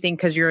say anything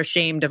because you're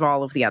ashamed of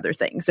all of the other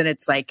things. And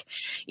it's like,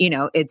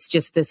 it's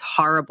just this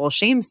horrible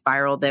shame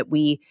spiral that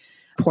we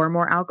pour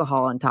more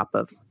alcohol on top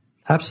of.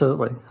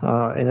 Absolutely.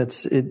 And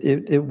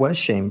it was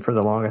shame for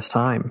the longest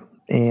time.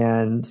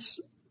 And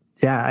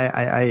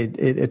yeah,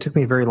 it took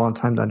me a very long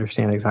time to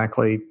understand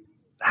exactly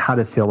how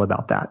to feel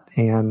about that.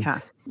 And,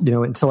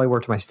 until I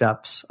worked my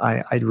steps,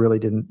 I really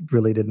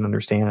didn't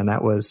understand. And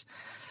that was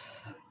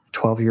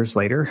 12 years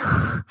later.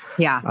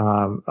 Yeah.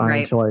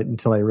 Right.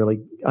 Until I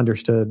really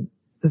understood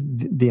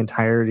the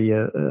entirety,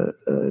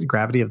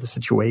 gravity of the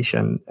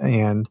situation.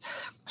 And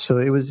so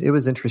it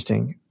was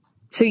interesting.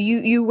 So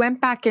you went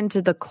back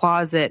into the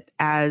closet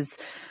was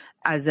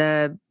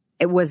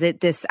it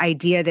this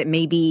idea that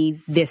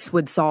maybe this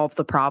would solve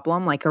the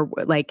problem?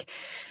 Like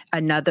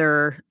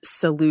another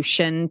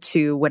solution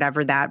to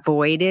whatever that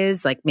void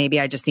is? Like maybe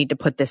I just need to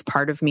put this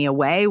part of me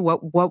away.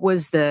 What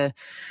was the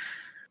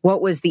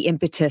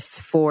impetus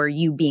for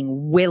you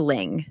being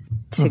willing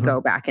to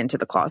go back into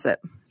the closet?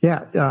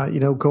 Yeah.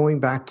 Going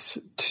back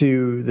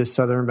to the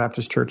Southern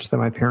Baptist church that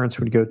my parents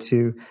would go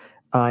to,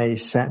 I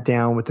sat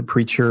down with the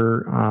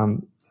preacher.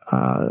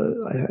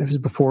 It was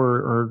before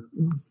or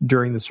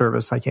during the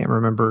service, I can't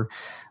remember,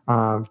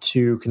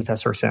 to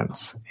confess our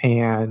sins.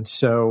 And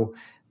so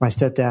my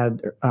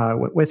stepdad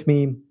went with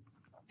me,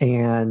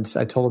 and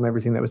I told him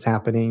everything that was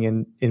happening,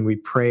 and we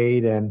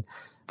prayed, and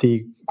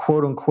the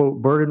quote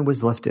unquote burden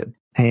was lifted.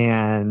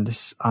 And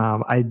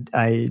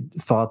I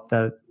thought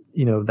that,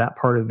 that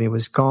part of me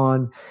was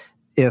gone.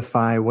 If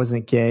I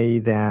wasn't gay,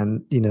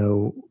 then,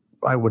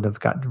 I wouldn't have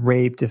gotten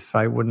raped. If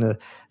I wouldn't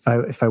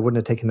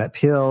have taken that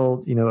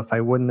pill, if I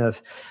wouldn't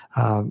have,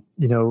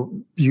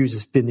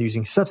 been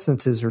using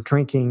substances or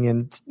drinking,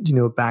 and,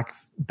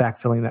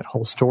 backfilling that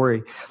whole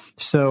story.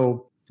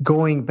 So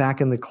going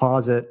back in the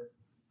closet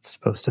is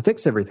supposed to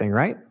fix everything,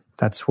 right?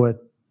 That's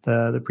what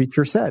the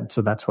preacher said.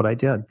 So that's what I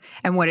did.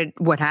 And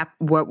what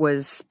happened? What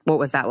was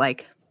that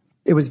like?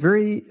 It was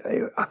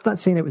I'm not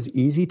saying it was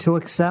easy to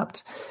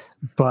accept,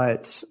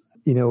 but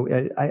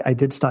I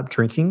did stop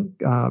drinking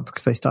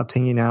because I stopped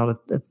hanging out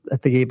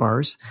at the gay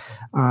bars.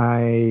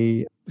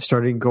 I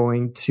started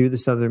going to the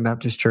Southern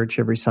Baptist Church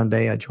every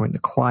Sunday. I joined the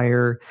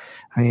choir,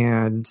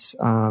 and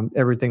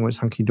everything was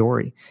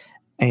hunky-dory.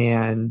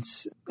 And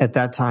at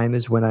that time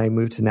is when I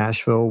moved to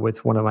Nashville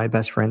with one of my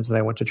best friends that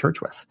I went to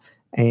church with.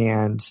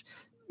 And,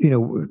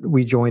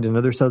 we joined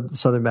another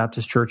Southern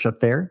Baptist church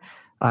up there.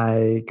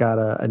 I got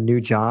a new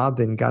job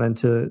and got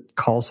into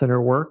call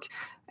center work.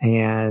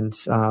 And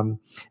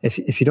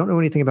if you don't know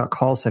anything about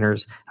call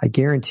centers, I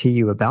guarantee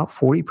you about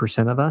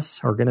 40% of us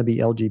are going to be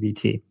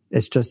LGBT.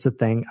 It's just a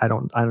thing. I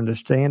don't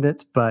understand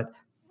it, but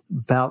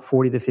about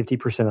 40 to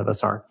 50% of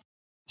us are.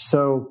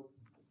 So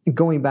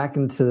going back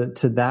into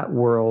that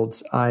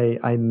world,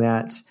 I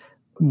met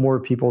more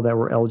people that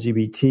were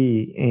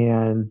LGBT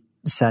and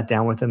sat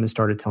down with them and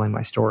started telling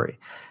my story.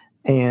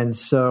 And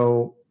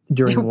so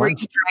during were you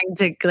trying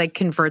to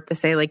convert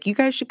say you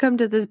guys should come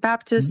to this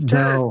Baptist church?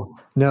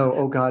 No.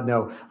 Oh God,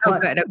 no. Oh,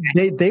 good.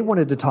 Okay. They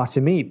wanted to talk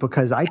to me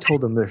because I told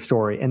them their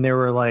story, and they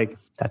were like,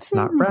 "That's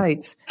not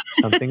right.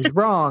 Something's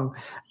wrong."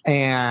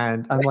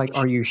 And I'm like,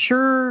 "Are you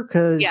sure?"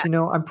 Because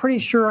I'm pretty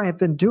sure I have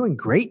been doing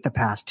great the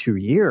past 2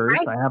 years.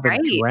 Right, I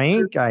haven't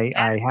drank.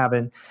 I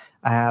haven't.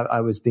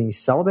 I was being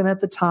celibate at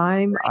the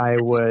time. Right.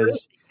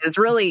 It's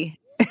really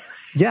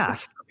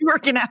it's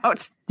working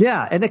out.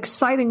 Yeah, an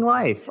exciting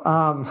life.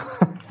 Going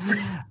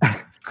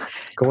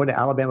to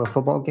Alabama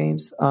football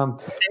games. There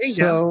you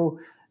go.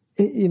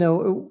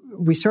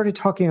 We started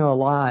talking a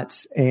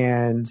lot,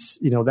 and,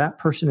 that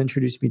person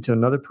introduced me to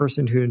another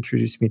person who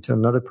introduced me to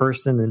another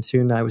person. And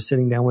soon I was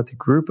sitting down with a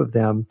group of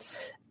them,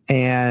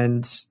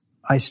 and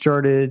I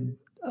started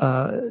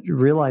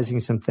realizing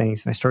some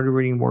things, and I started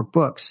reading more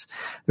books.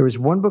 There was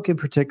one book in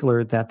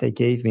particular that they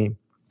gave me,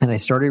 and I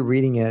started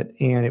reading it,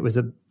 and it was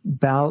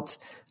about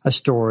a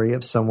story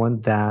of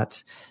someone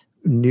that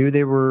knew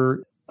they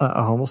were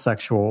a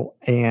homosexual,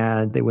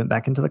 and they went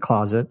back into the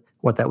closet,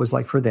 what that was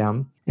like for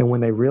them. And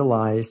when they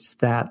realized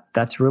that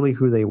that's really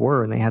who they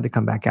were, and they had to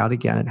come back out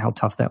again, and how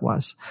tough that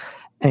was.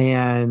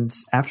 And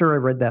after I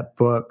read that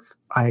book,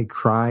 I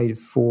cried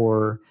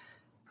for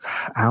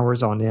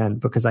hours on end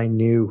because I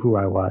knew who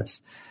I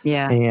was.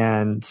 Yeah.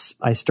 And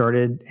I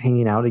started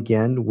hanging out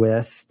again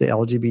with the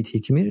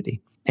LGBT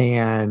community.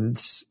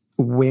 And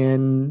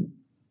when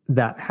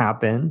that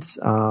happened,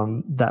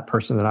 that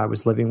person that I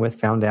was living with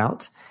found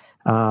out,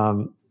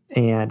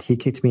 and he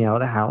kicked me out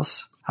of the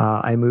house.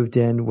 I moved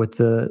in with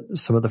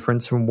some of the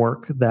friends from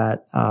work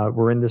that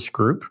were in this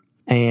group,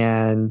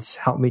 and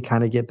helped me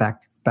kind of get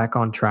back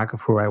on track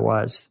of who I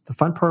was. The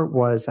fun part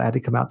was I had to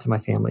come out to my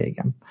family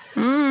again.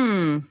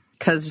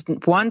 Because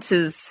once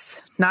is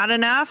not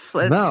enough.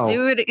 Let's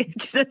do it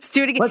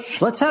again.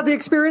 Let's have the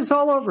experience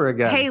all over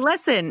again. Hey,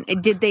 listen,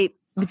 did they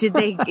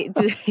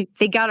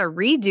got a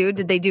redo?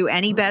 Did they do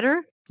any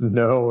better?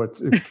 No, it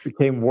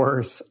became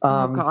worse.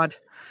 Oh God.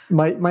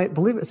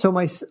 Believe it. So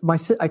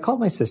I called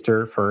my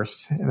sister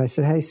first, and I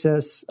said, "Hey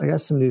sis, I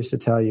got some news to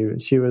tell you."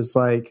 And she was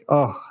like,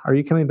 "Oh, are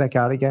you coming back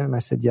out again?" And I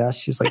said, "Yes."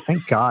 She was like,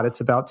 "Thank God,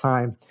 it's about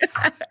time."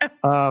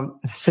 I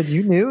said,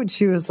 "You knew?" And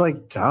she was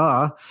like,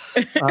 "Duh."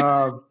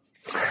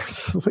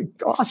 She's like,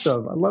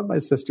 awesome. I love my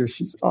sister.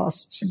 She's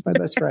awesome. She's my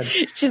best friend.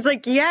 She's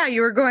like, yeah,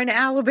 you were going to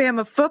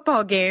Alabama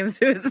football games.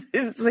 It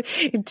was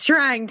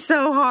trying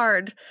so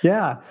hard.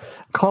 Yeah.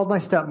 Called my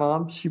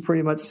stepmom. She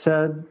pretty much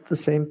said the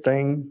same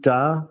thing.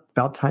 Duh.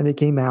 About time it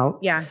came out.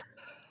 Yeah.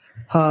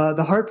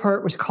 The hard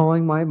part was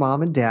calling my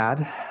mom and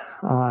dad.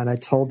 And I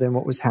told them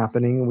what was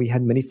happening. We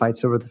had many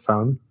fights over the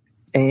phone.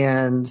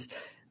 And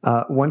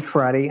one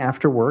Friday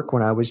after work,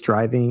 when I was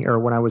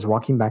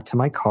walking back to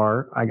my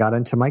car, I got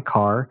into my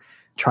car,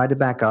 tried to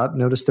back up,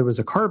 noticed there was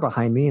a car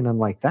behind me, and I'm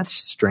like, that's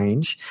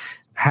strange.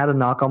 Had a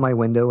knock on my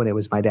window, and it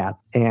was my dad.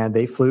 And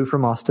they flew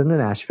from Austin to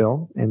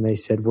Nashville, and they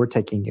said, we're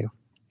taking you.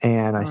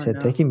 And I said,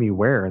 taking me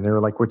where? And they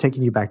were like, we're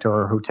taking you back to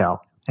our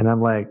hotel. And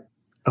I'm like,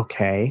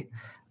 okay.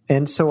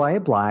 And so I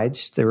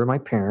obliged. They were my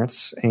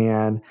parents,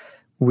 and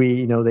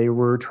they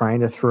were trying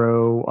to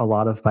throw a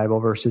lot of Bible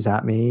verses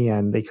at me,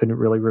 and they couldn't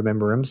really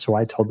remember them. So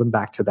I told them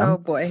back to them. Oh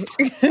boy,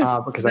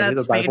 because I knew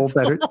the Bible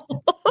better.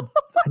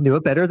 I knew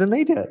it better than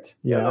they did.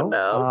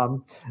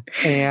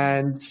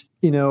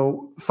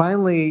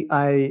 Finally,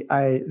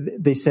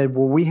 they said,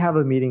 "Well, we have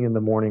a meeting in the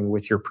morning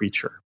with your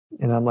preacher,"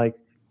 and I'm like,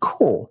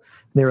 "Cool."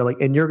 And they were like,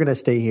 "And you're going to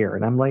stay here?"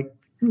 And I'm like,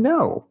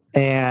 "No."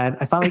 And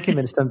I finally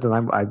convinced them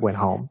that I went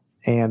home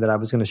and that I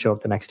was going to show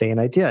up the next day, and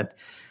I did,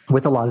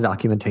 with a lot of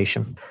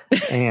documentation.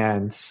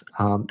 And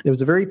it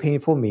was a very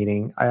painful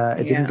meeting.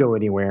 It didn't go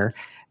anywhere.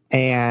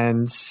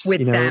 And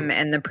with them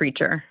and the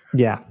preacher.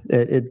 Yeah,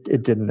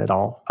 it didn't at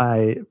all.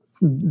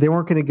 They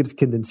weren't going to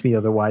convince me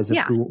otherwise of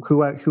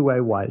who I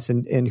was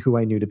and who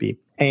I knew to be.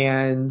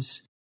 And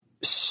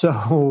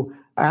so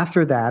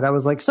after that, I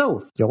was like,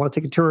 so y'all want to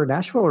take a tour of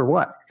Nashville or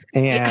what?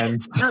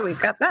 And well, we've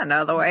got that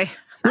out of the way.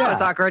 That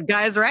was awkward,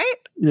 guys, right?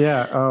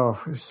 Yeah. Oh,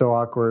 so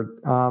awkward.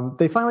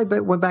 They finally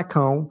went back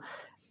home.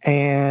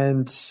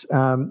 And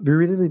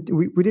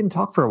we didn't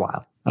talk for a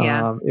while.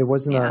 It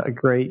wasn't a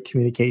great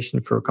communication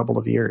for a couple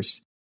of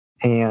years.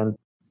 And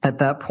at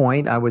that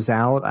point, I was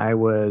out. I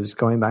was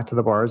going back to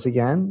the bars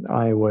again.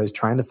 I was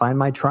trying to find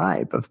my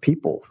tribe of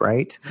people,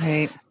 right?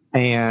 Right.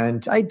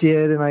 And I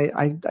did, and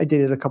I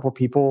dated a couple of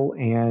people.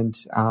 And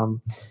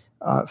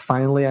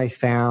finally, I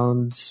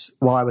found,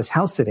 while I was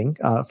house sitting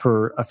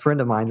for a friend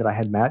of mine that I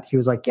had met, he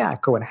was like, yeah,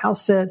 go and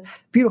house sit.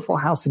 Beautiful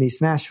house in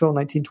East Nashville,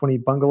 1920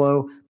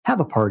 bungalow. Have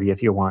a party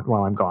if you want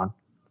while I'm gone.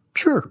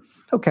 Sure.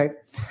 Okay.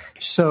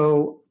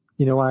 So,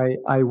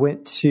 I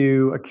went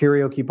to a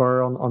karaoke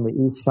bar on the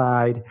east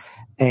side,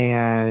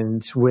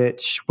 and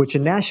which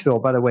in Nashville,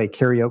 by the way,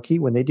 karaoke,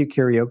 when they do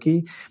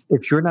karaoke,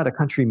 if you're not a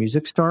country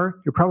music star,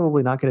 you're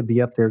probably not going to be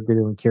up there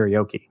doing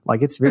karaoke.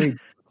 Like, it's very,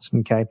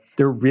 okay.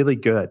 They're really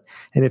good.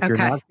 And if you're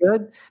not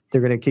good,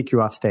 they're going to kick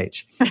you off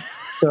stage.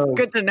 So,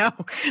 good to know.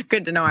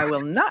 Good to know. I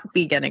will not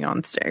be getting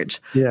on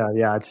stage. Yeah.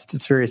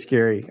 It's very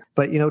scary.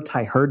 But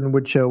Ty Herndon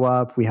would show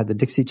up. We had the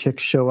Dixie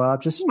Chicks show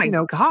up. Just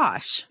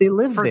gosh, they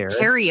lived for there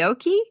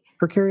karaoke.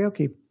 For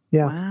karaoke,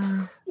 yeah,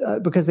 wow.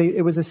 Because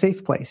it was a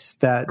safe place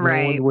that no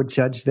one would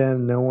judge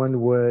them. No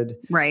one would,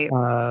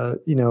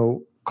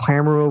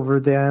 clamor over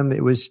them.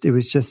 It was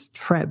just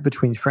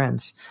between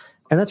friends,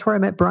 and that's where I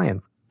met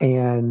Brian.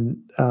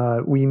 And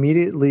we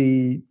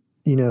immediately,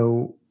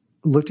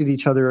 looked at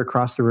each other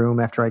across the room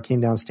after I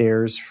came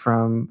downstairs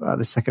from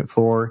the second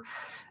floor.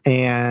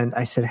 And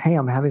I said, hey,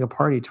 I'm having a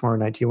party tomorrow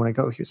night. Do you want to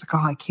go? He was like,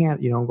 oh, I can't.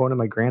 I'm going to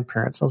my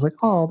grandparents. I was like,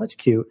 oh, that's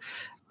cute.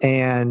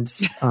 And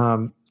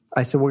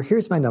I said, well,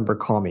 here's my number.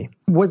 Call me.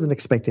 Wasn't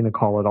expecting a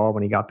call at all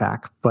when he got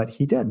back, but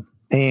he did.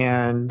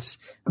 And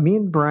me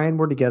and Brian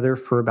were together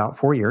for about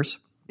 4 years.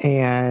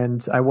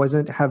 And I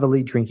wasn't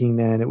heavily drinking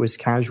then. It was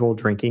casual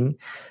drinking.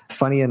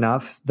 Funny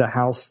enough, the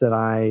house that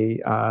I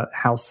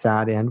house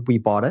sat in, we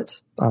bought it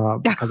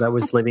because I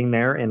was living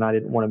there and I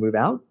didn't want to move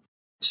out.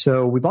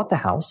 So we bought the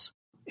house,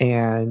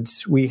 and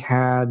we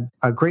had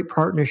a great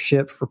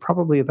partnership for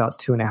probably about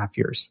 2.5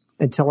 years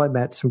until I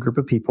met some group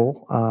of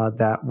people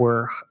that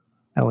were,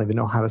 I don't even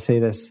know how to say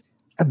this,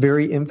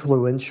 very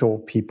influential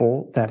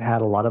people that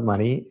had a lot of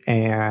money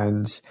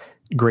and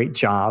great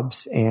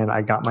jobs, and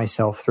I got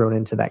myself thrown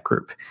into that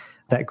group.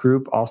 That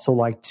group also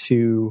liked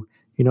to,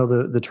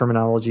 the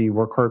terminology,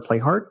 work hard, play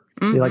hard.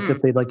 Mm-hmm.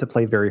 They like to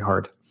play very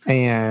hard.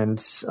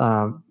 And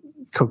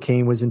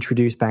cocaine was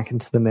introduced back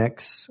into the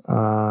mix.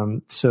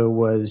 So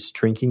was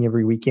drinking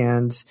every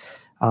weekend,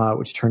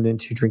 which turned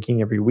into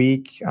drinking every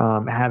week,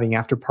 having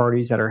after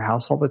parties at our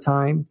house all the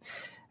time.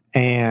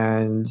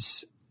 And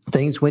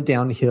things went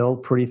downhill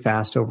pretty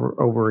fast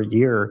over a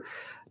year,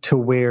 to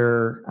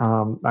where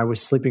I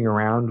was sleeping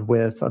around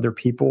with other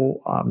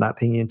people, not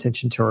paying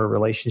attention to our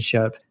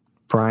relationship.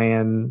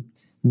 Brian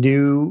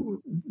knew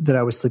that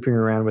I was sleeping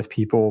around with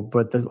people,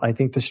 but I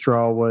think the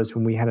straw was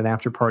when we had an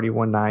after party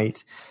one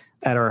night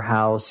at our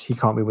house. He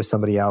caught me with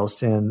somebody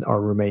else in our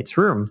roommate's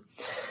room.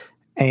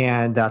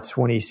 And that's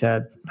when he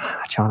said,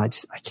 John,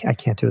 I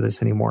can't do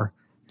this anymore.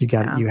 You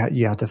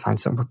have to find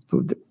someone.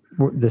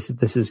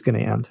 This is going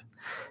to end.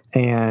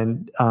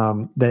 And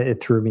that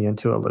it threw me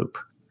into a loop.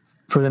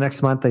 For the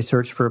next month, I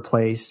searched for a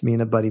place. Me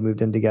and a buddy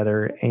moved in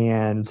together,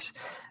 and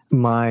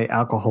my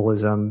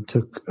alcoholism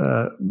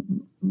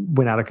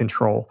went out of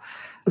control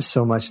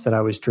so much that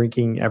I was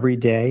drinking every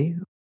day.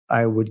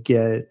 I would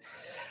get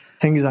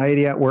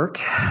anxiety at work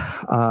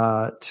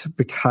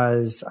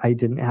because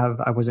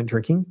I wasn't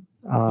drinking.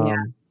 Yeah.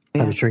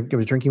 I was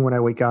drinking when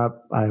I wake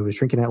up. I was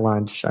drinking at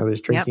lunch. I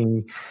was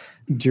drinking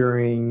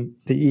during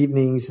the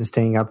evenings and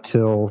staying up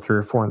till 3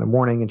 or 4 in the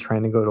morning and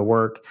trying to go to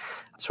work.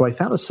 So I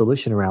found a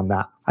solution around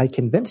that. I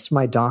convinced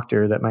my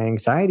doctor that my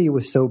anxiety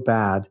was so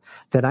bad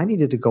that I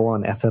needed to go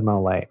on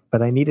FMLA,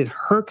 but I needed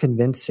her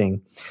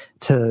convincing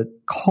to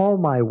call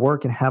my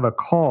work and have a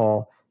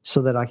call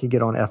so that I could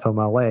get on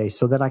FMLA,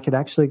 so that I could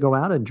actually go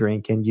out and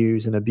drink and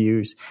use and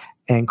abuse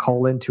and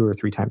call in 2 or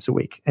 3 times a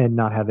week and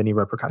not have any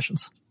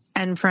repercussions.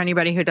 And for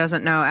anybody who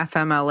doesn't know,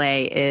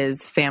 FMLA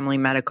is Family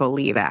Medical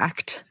Leave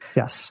Act.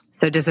 Yes.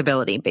 So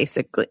disability,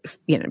 basically,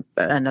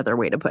 another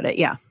way to put it.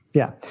 Yeah.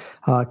 Yeah.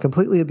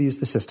 Completely abused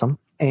the system.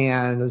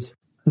 And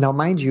now,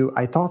 mind you,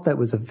 I thought that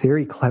was a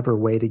very clever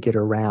way to get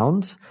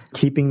around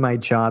keeping my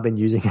job and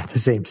using it at the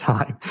same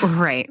time.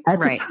 Right. At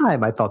the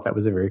time, I thought that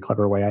was a very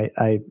clever way.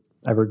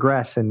 I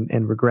regress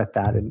and regret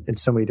that in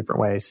so many different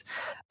ways.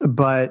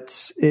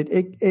 But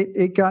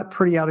it got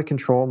pretty out of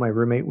control. My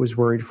roommate was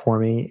worried for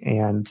me,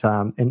 and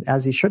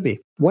as he should be.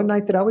 One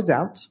night that I was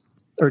out,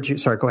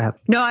 sorry, go ahead.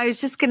 No, I was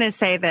just going to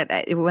say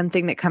that one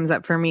thing that comes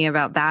up for me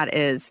about that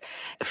is,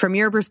 from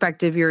your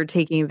perspective, you're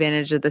taking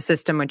advantage of the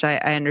system, which I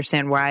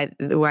understand why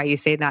you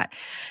say that.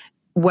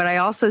 What I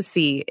also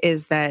see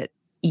is that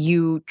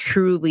you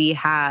truly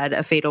had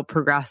a fatal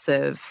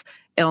progressive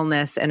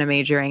illness and a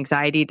major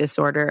anxiety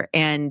disorder,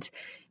 and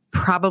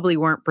probably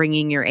weren't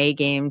bringing your A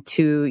game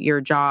to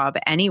your job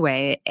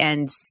anyway.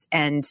 And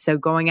so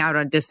going out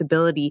on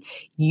disability,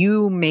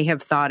 you may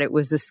have thought it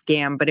was a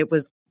scam, but it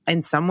was,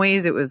 in some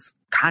ways, it was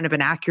kind of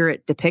an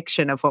accurate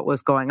depiction of what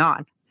was going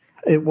on.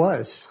 It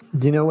was.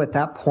 At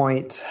that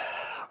point,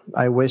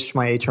 I wish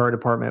my HR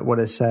department would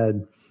have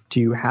said, do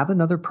you have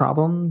another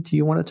problem? Do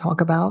you want to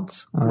talk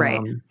about?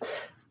 Right.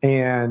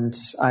 And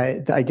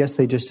I guess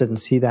they just didn't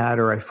see that,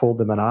 or I fooled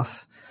them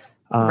enough.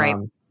 Right.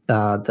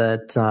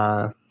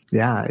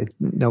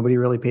 Nobody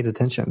really paid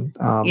attention.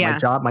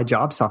 My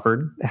job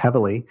suffered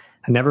heavily.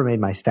 I never made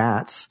my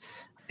stats,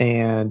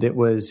 and it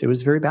was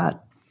very bad.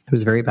 It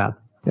was very bad.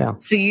 Yeah.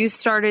 So you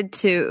started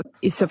so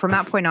from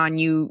that point on,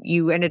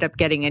 you ended up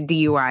getting a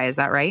DUI. Is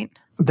that right?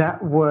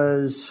 That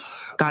was.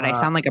 God, I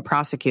sound like a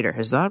prosecutor.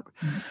 Is that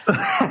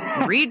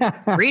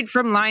read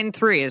from line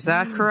 3? Is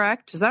that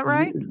correct? Is that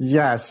right?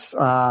 Yes.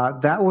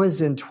 That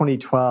was in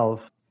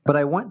 2012. But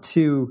I want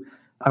to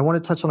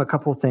touch on a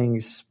couple of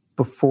things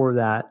before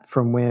that,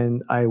 from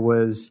when I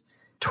was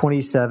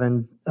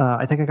 27.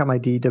 I think I got my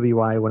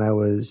DWI when I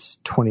was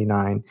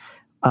 29.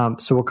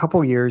 So a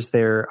couple years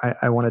there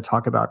I want to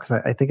talk about,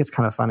 because I think it's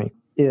kind of funny,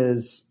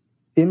 is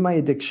in my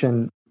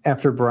addiction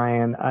after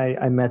Brian,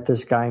 I met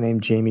this guy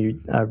named Jamie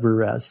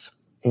Ruiz.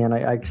 And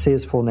I say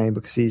his full name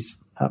because he's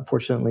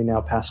unfortunately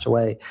now passed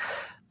away.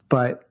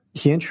 But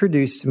he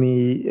introduced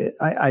me.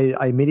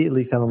 I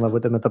immediately fell in love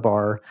with him at the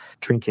bar,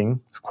 drinking,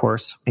 of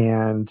course.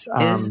 And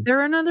is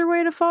there another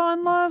way to fall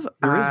in love?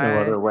 There is no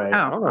other way.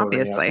 Oh,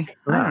 obviously.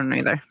 I don't know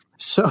either.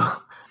 So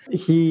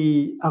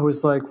I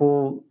was like,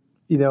 well,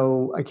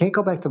 I can't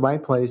go back to my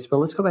place, but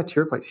let's go back to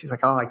your place. He's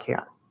like, oh, I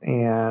can't.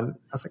 And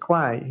I was like,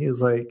 why? He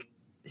was like,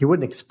 he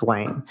wouldn't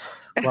explain.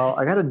 Well,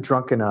 I got him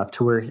drunk enough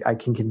to where I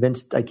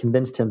convinced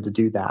him to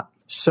do that.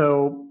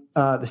 So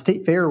the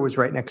state fair was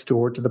right next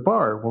door to the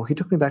bar. Well, he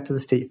took me back to the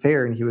state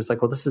fair, and he was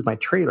like, well, this is my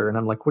trailer. And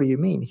I'm like, what do you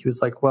mean? He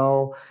was like,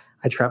 well,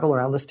 I travel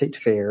around the state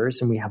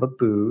fairs, and we have a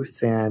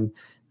booth, and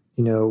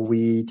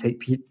we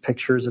take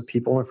pictures of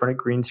people in front of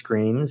green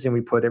screens, and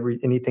we put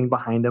anything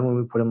behind them, and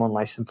we put them on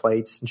license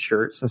plates and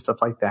shirts and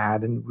stuff like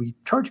that, and we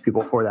charge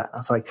people for that. I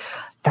was like,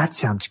 that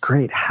sounds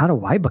great. How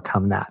do I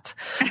become that?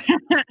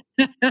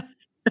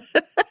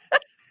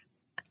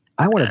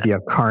 I want to be a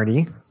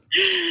carny.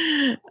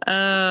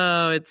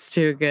 Oh, it's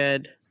too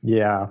good.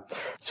 Yeah.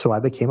 So I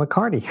became a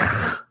carny.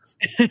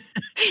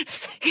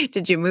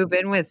 Did you move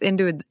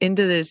into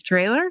this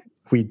trailer?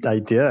 I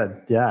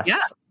did. Yes.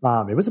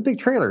 Yeah. It was a big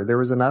trailer. There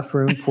was enough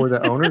room for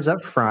the owners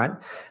up front.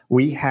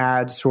 We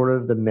had sort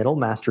of the middle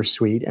master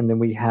suite, and then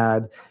we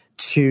had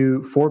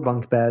 4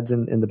 bunk beds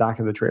in the back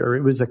of the trailer.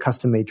 It was a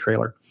custom made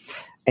trailer.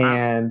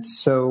 And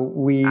so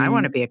I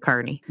want to be a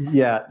carny.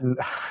 Yeah.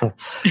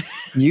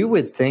 You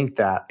would think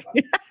that.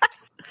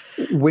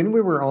 When we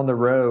were on the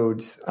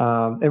road,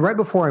 and right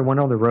before I went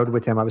on the road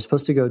with him, I was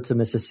supposed to go to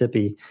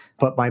Mississippi,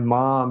 but my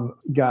mom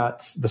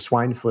got the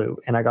swine flu,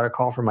 and I got a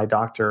call from my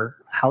doctor.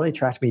 How they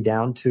tracked me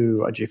down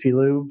to a Jiffy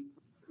Lube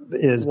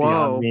is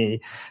beyond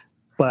me.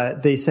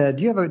 But they said,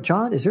 "Do you have a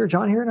John? Is there a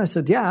John here?" And I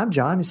said, "Yeah, I'm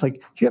John." He's like,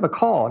 "Do you have a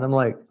call?" And I'm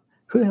like,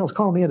 who the hell's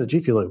calling me at a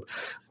Jiffy Lube?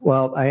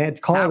 Well, I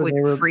had called. That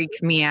would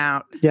freak me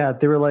out. Yeah,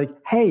 they were like,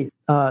 "Hey,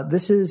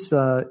 this is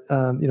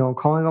I'm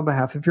calling on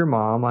behalf of your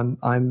mom.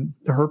 I'm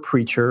her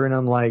preacher." And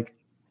I'm like,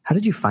 "How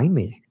did you find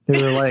me?"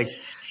 They were like,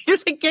 You're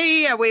like,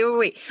 yeah.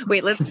 Wait.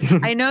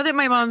 I know that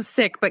my mom's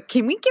sick, but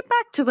can we get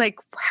back to like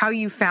how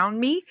you found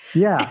me?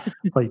 yeah.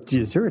 Like,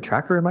 is there a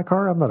tracker in my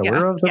car I'm not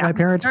aware of that my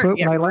parents put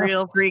when I left?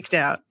 Real freaked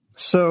out.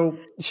 So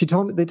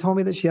they told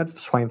me that she had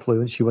swine flu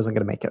and she wasn't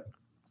going to make it.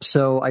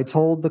 So I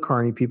told the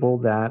Kearney people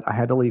that I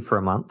had to leave for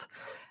a month.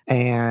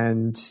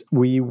 And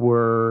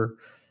so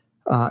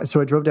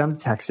I drove down to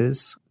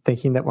Texas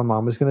thinking that my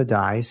mom was going to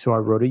die. So I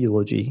wrote a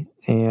eulogy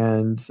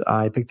and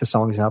I picked the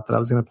songs out that I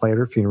was going to play at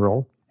her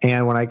funeral.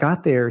 And when I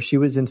got there, she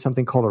was in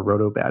something called a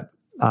rotobed,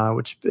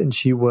 and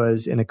she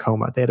was in a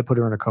coma. They had to put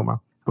her in a coma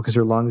because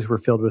her lungs were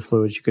filled with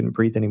fluid. She couldn't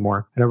breathe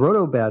anymore. And a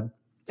rotobed,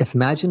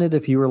 imagine it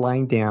if you were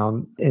lying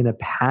down in a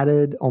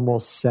padded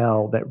almost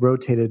cell that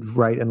rotated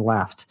right and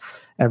left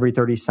every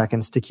 30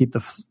 seconds to keep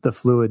the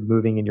fluid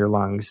moving in your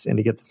lungs and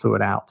to get the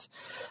fluid out.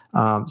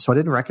 So I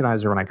didn't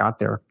recognize her when I got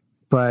there.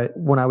 But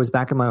when I was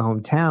back in my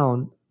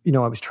hometown,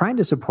 I was trying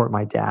to support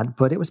my dad,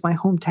 but it was my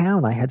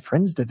hometown. I had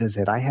friends to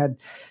visit. I had,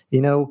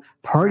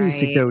 parties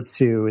to go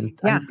to,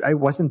 and I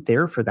wasn't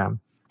there for them.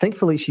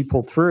 Thankfully, she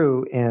pulled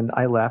through, and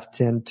I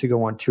left and to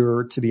go on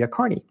tour to be a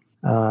Kearney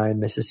in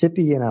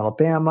Mississippi and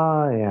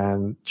Alabama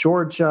and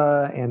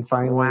Georgia, and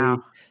finally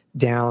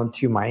down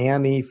to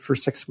Miami for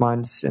 6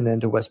 months, and then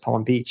to West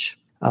Palm Beach.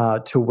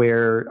 To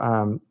where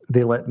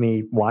they let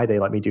me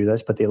do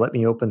this, but they let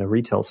me open a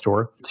retail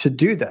store to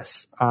do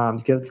this,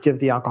 give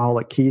the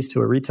alcoholic keys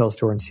to a retail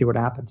store and see what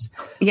happens.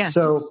 Yeah,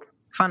 so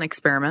fun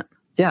experiment.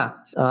 Yeah,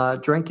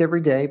 drank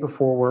every day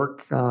before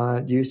work,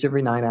 used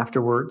every night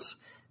afterwards.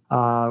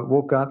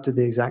 Woke up, did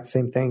the exact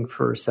same thing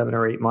for 7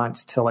 or 8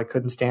 months till I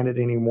couldn't stand it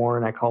anymore,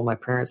 and I called my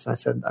parents and I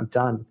said, "I'm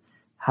done.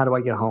 How do I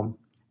get home?"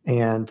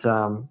 And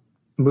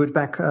moved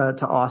back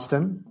to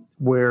Austin,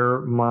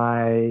 where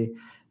my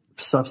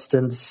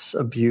substance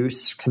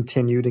abuse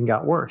continued and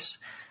got worse.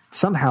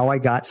 Somehow I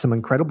got some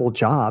incredible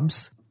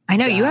jobs. I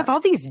know you have all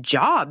these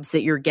jobs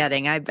that you're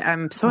getting.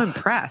 I'm so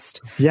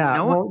impressed.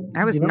 Yeah.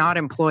 I was not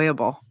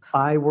employable.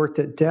 I worked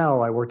at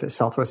Dell. I worked at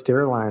Southwest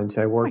Airlines.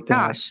 I worked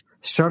at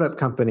startup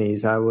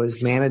companies. I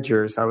was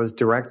managers. I was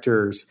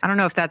directors. I don't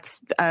know if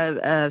that's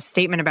a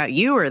statement about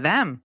you or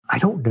them. I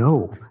don't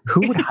know.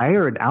 Who would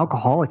hire an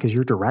alcoholic as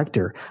your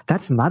director?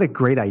 That's not a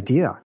great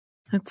idea.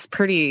 It's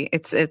pretty,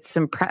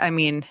 I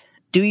mean,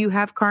 do you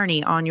have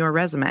Kearney on your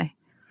resume?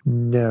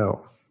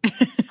 No.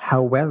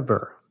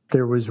 However,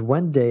 there was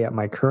one day at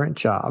my current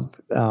job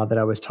that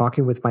I was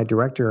talking with my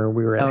director, and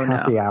we were at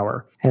happy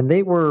hour, and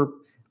they were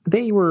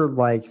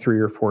like 3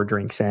 or 4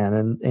 drinks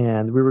in,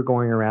 and we were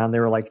going around. They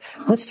were like,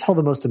 "Let's tell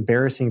the most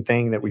embarrassing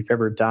thing that we've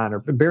ever done,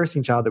 or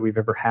embarrassing job that we've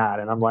ever had."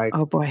 And I'm like,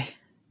 "Oh boy,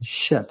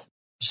 shit."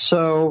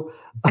 So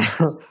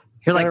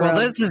you're like, "Well,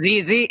 this is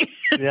easy."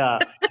 Yeah.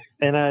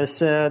 And I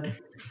said,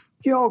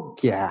 "You'll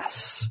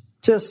guess.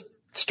 Just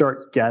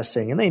start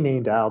guessing." And they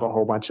named out a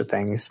whole bunch of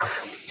things.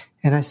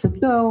 And I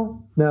said,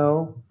 no.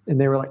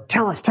 And they were like,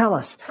 tell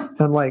us.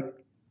 And I'm like,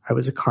 I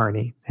was a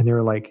Kearney. And they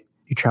were like,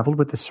 you traveled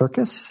with the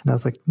circus? And I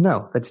was like,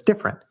 no, that's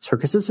different.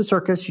 Circus is a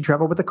circus. You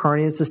travel with the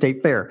Kearney. It's a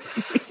state fair.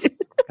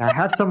 I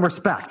have some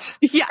respect.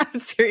 Yeah,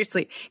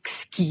 seriously.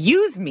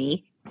 Excuse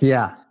me.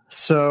 Yeah.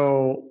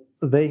 So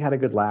they had a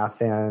good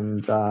laugh,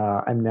 and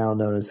I'm now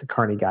known as the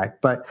Kearney guy.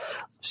 But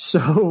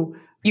so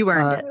you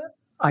earned it.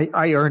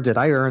 I earned it.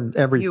 I earned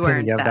every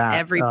penny of that.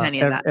 Every penny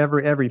of that.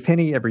 Every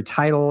penny, every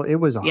title. It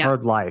was a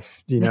hard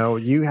life.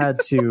 You had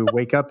to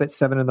wake up at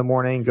 7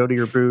 a.m, go to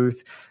your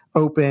booth,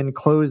 open,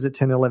 close at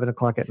 10, 11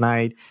 o'clock at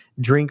night,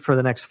 drink for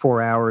the next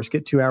 4 hours,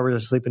 get 2 hours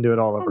of sleep, and do it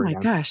all over again. Oh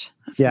my gosh.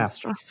 That's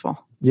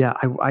stressful. Yeah.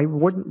 I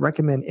wouldn't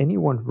recommend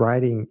anyone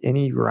riding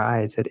any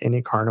rides at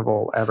any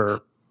carnival ever.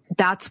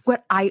 That's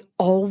what I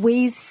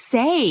always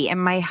say. And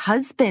my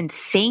husband,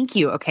 thank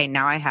you. Okay,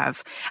 now I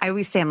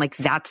always say, I'm like,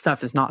 that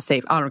stuff is not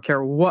safe. I don't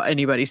care what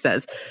anybody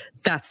says.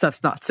 That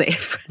stuff's not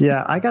safe.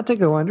 Yeah, I got to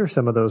go under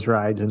some of those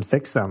rides and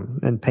fix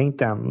them and paint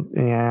them.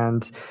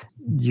 And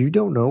you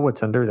don't know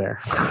what's under there.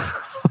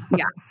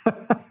 Yeah.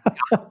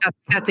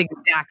 That's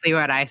exactly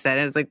what I said.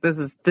 It was like,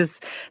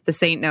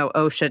 this ain't no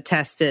OSHA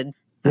tested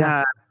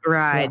ride.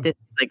 Yeah. This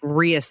is like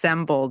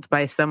reassembled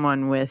by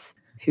someone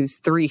who's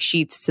 3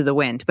 sheets to the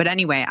wind. But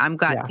anyway, I'm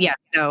glad. Yeah.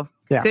 So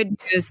good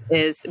news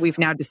is we've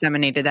now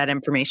disseminated that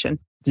information.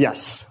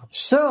 Yes.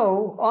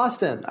 So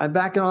Austin, I'm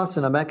back in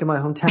Austin. I'm back in my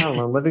hometown.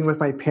 I'm living with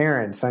my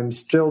parents. I'm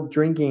still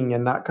drinking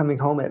and not coming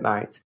home at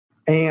night.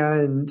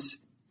 And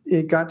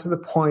it got to the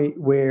point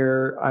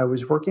where I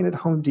was working at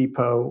Home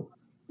Depot,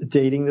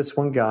 dating this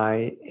one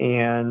guy.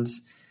 And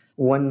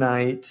one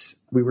night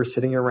we were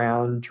sitting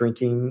around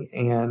drinking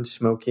and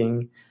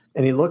smoking.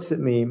 And he looks at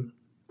me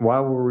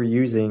while we were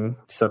using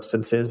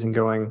substances and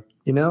going,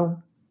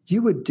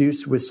 you would do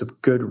with some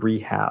good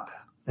rehab.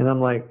 And I'm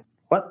like,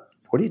 what?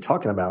 What are you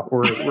talking about?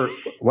 We're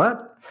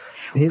what?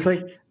 And he's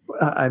like,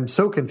 I'm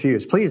so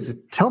confused. Please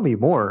tell me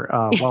more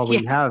while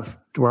we have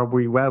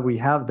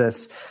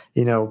this,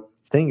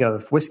 thing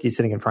of whiskey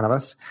sitting in front of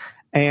us.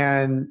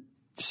 And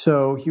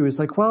so he was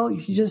like, well,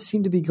 you just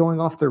seem to be going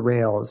off the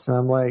rails. And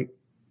I'm like,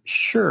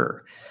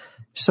 sure.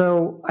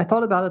 So I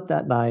thought about it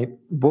that night,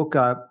 woke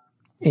up,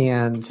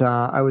 And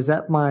I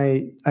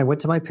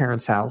went to my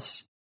parents'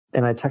 house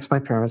and I texted my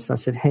parents and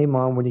I said, "Hey,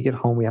 Mom, when you get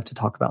home, we have to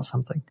talk about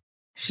something."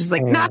 She's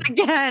like, "Not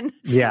again."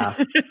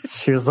 Yeah.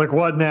 She was like,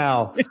 "What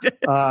now?"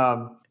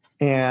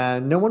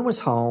 And no one was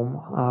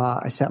home.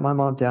 I sat my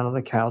mom down on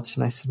the couch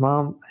and I said,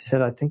 "Mom,"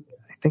 I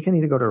think I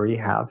need to go to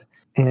rehab.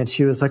 And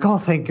she was like, "Oh,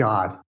 thank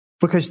God."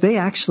 Because they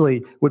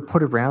actually would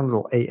put around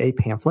little AA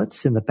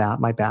pamphlets in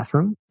my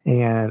bathroom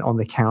and on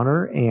the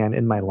counter and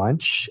in my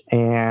lunch.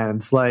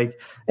 And I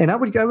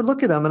would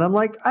look at them and I'm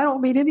like, I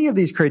don't meet any of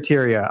these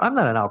criteria. I'm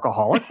not an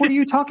alcoholic. What are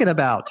you talking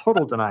about?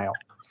 Total denial.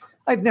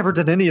 I've never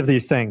done any of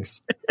these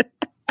things.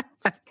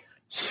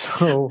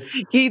 So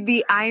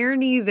the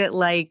irony that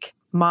like,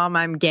 "Mom,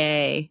 I'm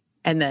gay."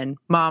 And then,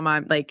 "Mom,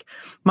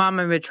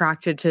 I'm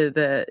attracted to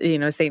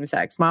the, same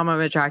sex. Mom, I'm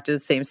attracted to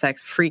the same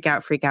sex. Freak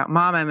out.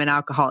 Mom, I'm an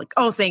alcoholic.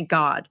 Oh, thank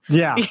God."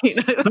 Yeah.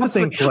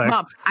 Something clicked.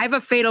 "Mom, I have a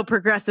fatal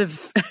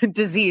progressive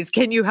disease.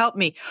 Can you help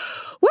me?"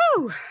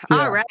 Woo! Yeah.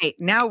 All right.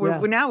 Now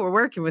we're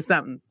working with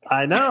something.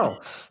 I know.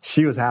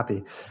 She was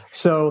happy.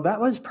 So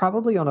that was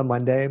probably on a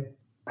Monday.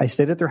 I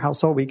stayed at their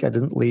house all week. I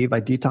didn't leave.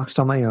 I detoxed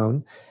on my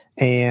own.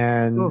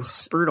 And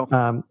brutal.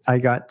 I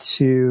got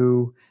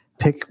to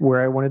pick where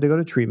I wanted to go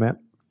to treatment.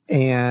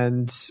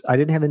 And I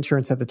didn't have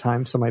insurance at the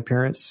time, so my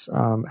parents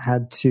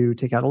had to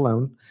take out a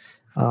loan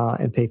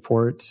and pay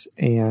for it.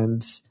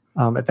 And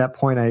at that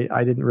point,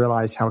 I didn't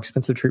realize how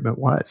expensive treatment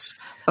was.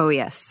 Oh,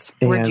 yes.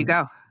 Where'd you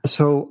go?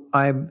 So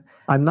I'm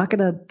not going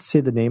to say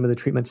the name of the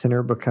treatment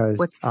center because...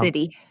 What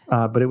city?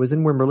 But it was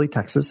in Wimberley,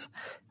 Texas,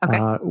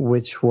 okay.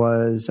 Which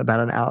was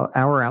about an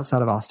hour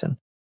outside of Austin.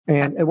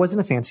 And it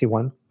wasn't a fancy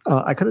one.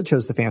 I could have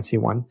chose the fancy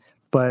one,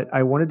 but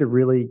I wanted to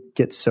really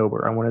get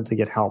sober. I wanted to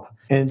get help.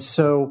 And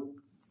so...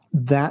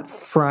 that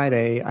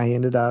Friday, I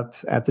ended up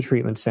at the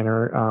treatment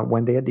center,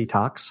 one day at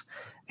detox,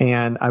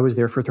 and I was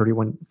there for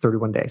 31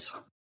 days.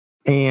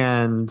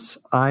 And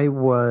I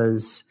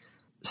was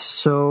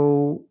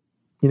so,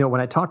 when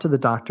I talked to the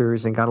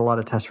doctors and got a lot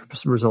of test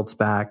results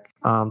back,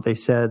 they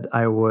said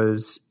I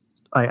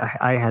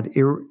had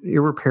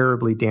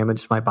irreparably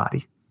damaged my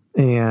body.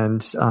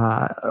 And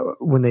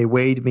when they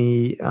weighed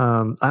me,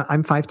 I'm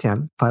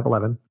 5'10",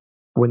 5'11".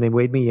 When they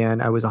weighed me in,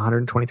 I was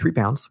 123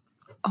 pounds.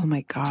 Oh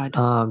my God.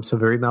 So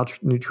very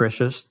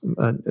malnutritious,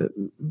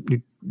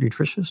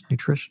 nutritious,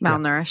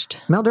 malnourished,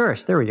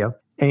 malnourished. There we go.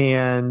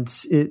 And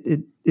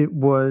it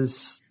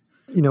was,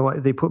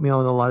 they put me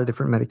on a lot of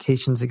different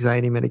medications,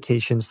 anxiety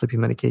medications, sleeping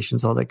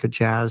medications, all that good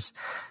jazz.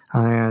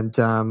 And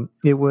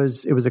it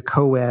was a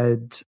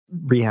co-ed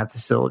rehab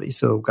facility.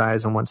 So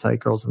guys on one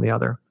side, girls on the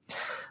other.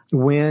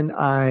 When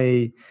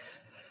I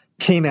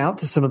came out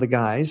to some of the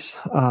guys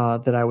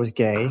that I was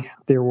gay,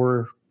 there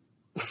were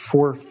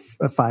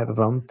 5 of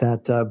them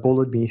that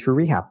bullied me through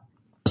rehab.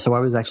 So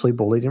I was actually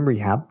bullied in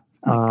rehab.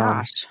 Oh my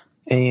gosh.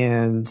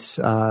 And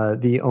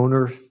the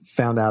owner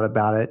found out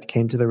about it,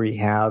 came to the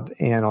rehab,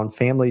 and on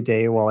family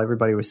day, while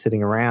everybody was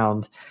sitting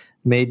around,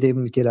 made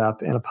them get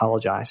up and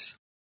apologize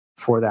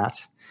for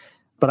that.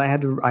 But I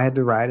had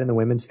to ride in the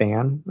women's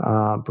van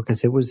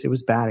because it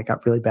was bad. It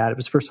got really bad. It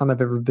was the first time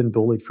I've ever been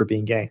bullied for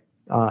being gay,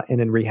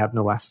 and in rehab,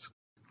 no less.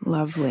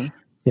 Lovely.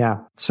 Yeah.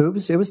 So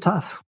it was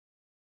tough.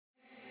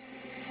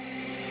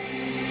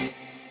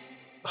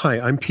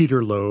 Hi, I'm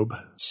Peter Loeb,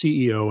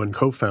 CEO and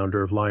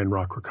co-founder of Lion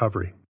Rock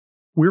Recovery.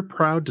 We're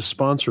proud to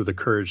sponsor The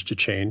Courage to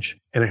Change,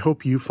 and I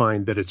hope you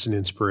find that it's an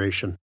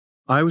inspiration.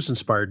 I was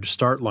inspired to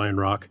start Lion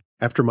Rock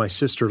after my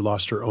sister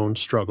lost her own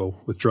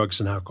struggle with drugs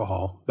and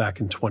alcohol back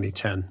in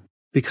 2010.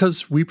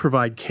 Because we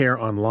provide care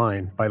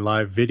online by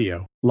live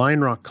video, Lion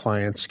Rock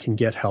clients can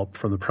get help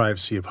from the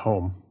privacy of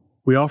home.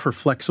 We offer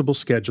flexible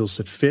schedules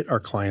that fit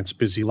our clients'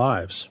 busy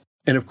lives.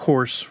 And of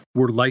course,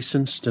 we're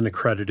licensed and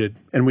accredited,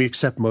 and we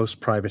accept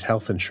most private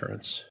health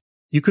insurance.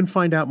 You can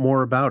find out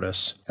more about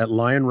us at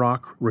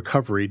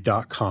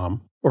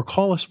lionrockrecovery.com or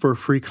call us for a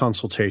free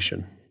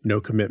consultation,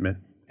 no commitment,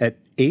 at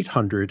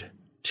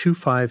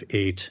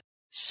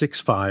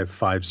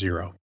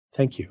 800-258-6550.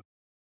 Thank you.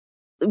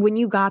 When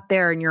you got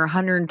there and you're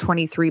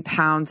 123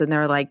 pounds and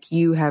they're like,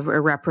 you have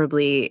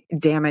irreparably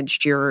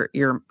damaged your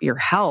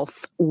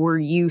health, were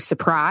you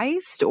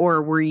surprised,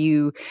 or were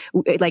you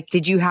like,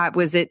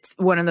 was it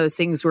one of those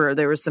things where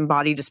there was some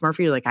body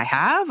dysmorphia? You're like, I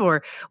have,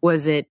 or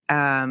was it,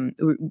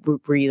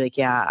 were you like,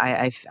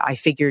 yeah, I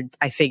figured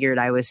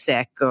I was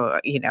sick,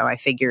 or, I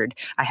figured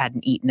I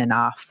hadn't eaten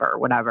enough or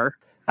whatever?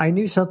 I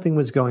knew something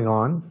was going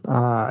on.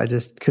 I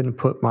just couldn't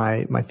put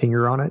my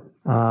finger on it.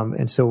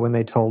 And so when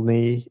they told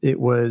me, it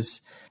was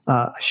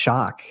a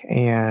shock,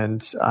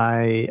 and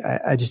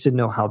I just didn't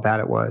know how bad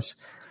it was.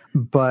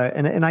 But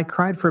and I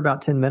cried for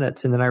about 10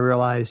 minutes, and then I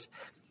realized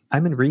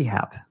I'm in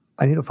rehab.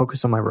 I need to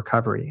focus on my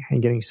recovery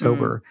and getting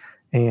sober,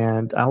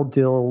 and I'll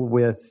deal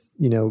with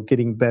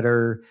getting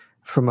better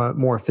from a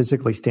more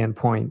physically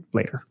standpoint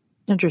later.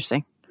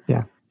 Interesting.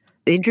 Yeah.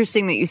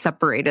 Interesting that you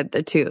separated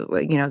the two.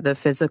 The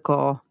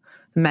physical,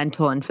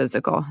 mental and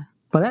physical.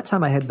 By that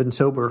time, I had been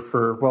sober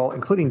for, well,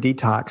 including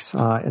detox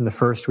in the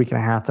first week and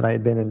a half that I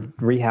had been in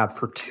rehab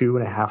for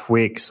 2.5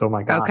 weeks. Oh,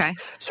 my gosh. Okay.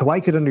 So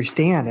I could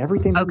understand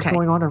everything that was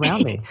going on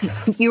around me.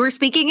 You were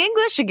speaking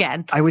English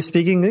again. I was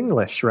speaking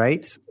English,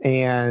 right?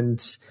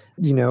 And,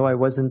 I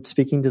wasn't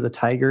speaking to the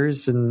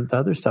tigers and the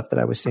other stuff that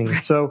I was seeing.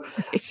 Right. So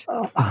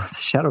the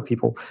shadow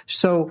people.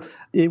 So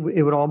it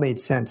would all made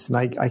sense. And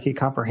I could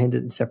comprehend it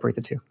and separate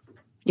the two.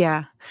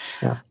 Yeah.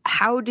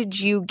 How did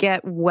you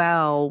get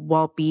well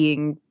while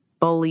being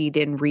bullied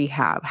in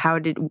rehab? How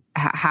did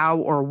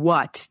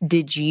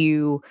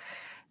you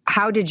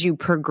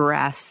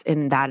progress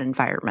in that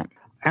environment?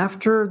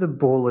 After the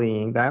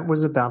bullying, that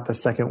was about the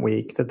second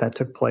week that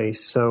took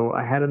place. So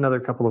I had another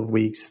couple of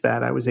weeks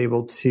that I was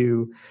able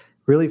to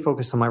really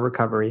focus on my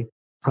recovery,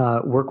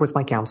 work with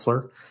my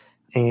counselor,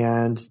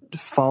 and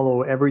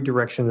follow every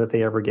direction that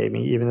they ever gave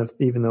me,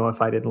 even though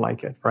if I didn't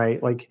like it,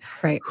 right? Like,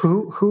 right.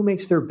 Who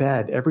makes their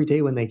bed every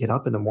day when they get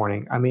up in the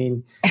morning? I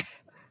mean,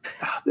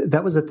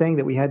 that was a thing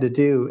that we had to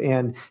do.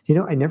 And,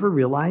 I never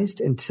realized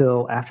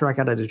until after I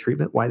got out of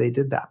treatment why they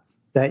did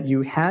that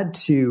you had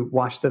to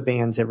wash the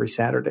vans every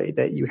Saturday,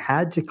 that you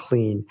had to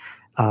clean,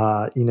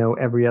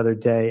 every other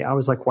day. I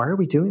was like, why are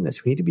we doing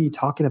this? We need to be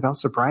talking about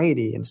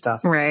sobriety and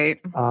stuff.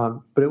 Right.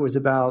 But it was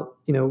about,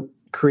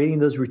 creating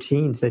those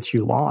routines that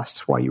you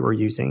lost while you were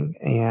using.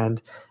 And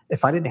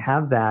if I didn't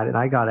have that and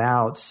I got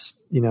out,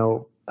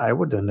 I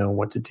wouldn't have known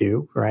what to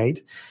do.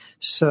 Right.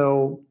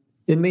 So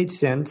it made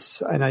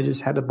sense. And I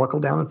just had to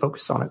buckle down and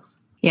focus on it.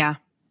 Yeah.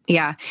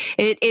 Yeah.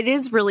 It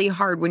is really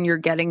hard when you're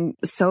getting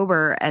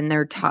sober and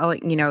they're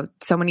telling,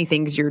 so many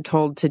things you're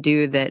told to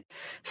do that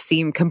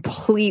seem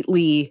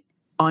completely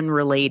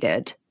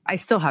unrelated. I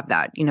still have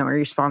that, or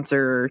your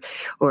sponsor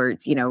or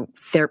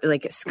therapy,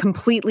 like it's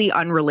completely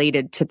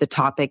unrelated to the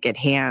topic at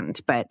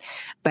hand. But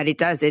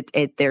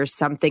there's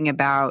something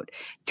about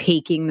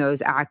taking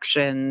those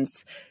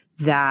actions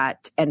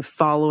and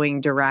following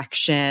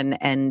direction.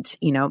 And,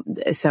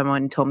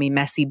 someone told me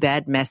messy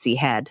bed, messy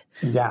head.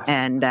 Yes.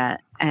 And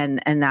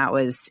that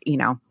was,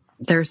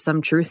 there's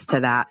some truth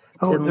to that.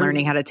 In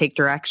learning how to take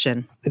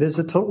direction. It is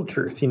a total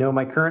truth.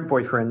 My current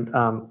boyfriend,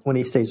 when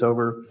he stays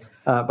over,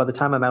 by the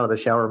time I'm out of the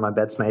shower, my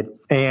bed's made.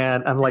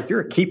 And I'm like, you're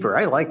a keeper.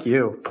 I like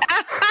you.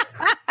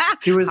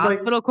 He was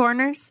hospital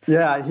corners.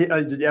 Yeah,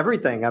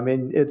 everything. I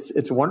mean,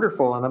 it's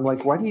wonderful. And I'm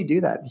like, why do you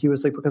do that? He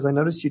was like, because I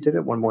noticed you did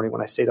it one morning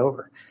when I stayed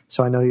over.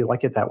 So I know you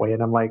like it that way.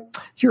 And I'm like,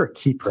 you're a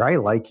keeper. I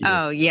like you.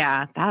 Oh,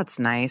 yeah. That's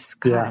nice.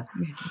 God,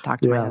 yeah.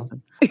 Talk to my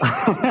husband.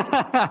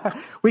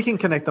 We can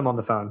connect them on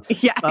the phone.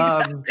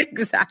 Yeah,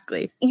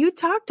 exactly. You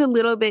talked a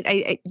little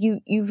bit.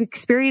 You've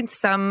experienced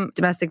some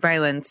domestic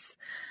violence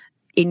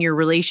in your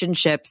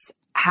relationships.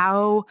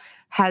 How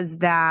has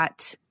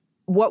that?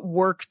 What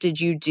work did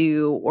you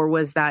do, or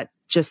was that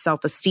just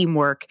self-esteem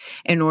work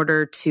in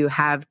order to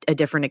have a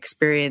different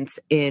experience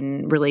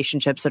in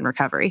relationships and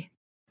recovery?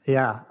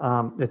 Yeah,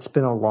 it's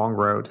been a long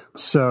road.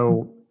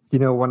 So,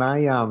 when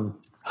I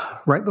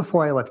right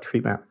before I left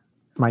treatment,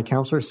 my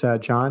counselor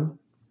said, John,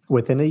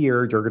 within a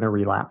year, you're going to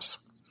relapse.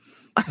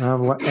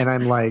 And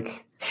I'm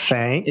like,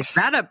 thanks. Is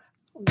that a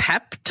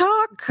pep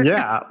talk?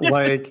 Yeah.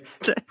 Like,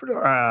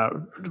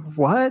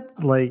 what?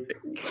 Like,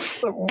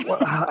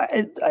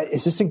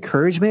 is this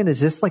encouragement?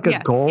 Is this like a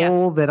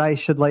goal that I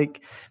should go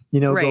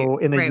in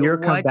a year,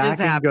 come back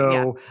and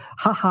go,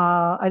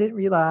 haha, I didn't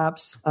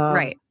relapse.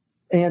 Right.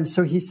 And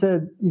so he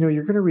said,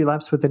 you're going to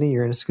relapse within a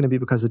year, and it's going to be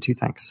because of two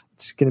things.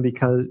 It's going to be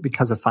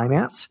because of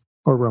finance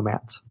or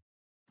romance.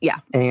 Yeah.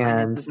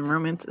 And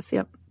romances.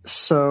 Yep.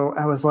 So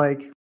I was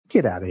like,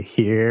 get out of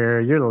here.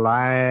 You're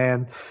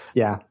lying.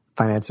 Yeah.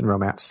 Finance and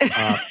romance.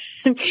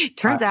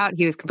 Turns out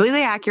he was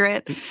completely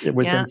accurate.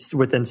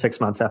 Within 6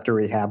 months after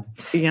rehab.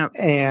 Yeah.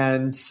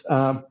 And,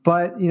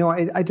 but,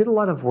 I did a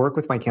lot of work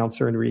with my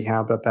counselor in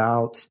rehab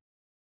about,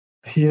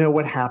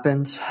 what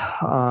happened,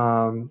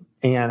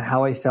 and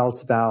how I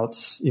felt about,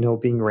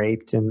 being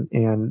raped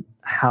and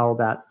how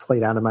that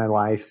played out in my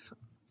life,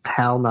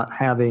 how not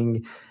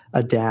having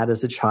a dad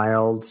as a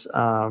child,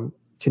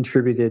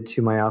 contributed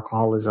to my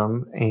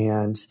alcoholism,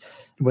 and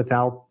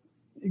without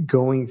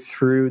going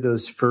through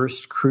those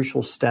first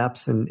crucial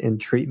steps in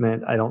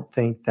treatment, I don't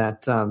think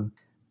that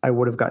I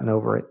would have gotten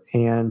over it.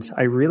 And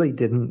I really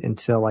didn't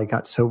until I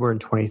got sober in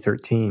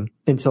 2013,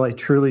 until I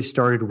truly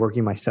started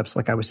working my steps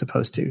like I was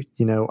supposed to.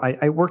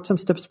 I worked some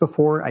steps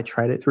before. I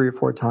tried it 3 or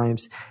 4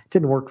 times. It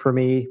didn't work for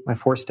me. My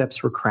 4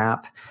 steps were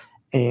crap.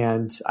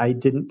 And I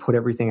didn't put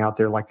everything out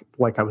there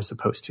like I was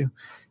supposed to.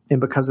 And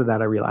because of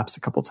that, I relapsed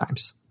a couple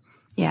times.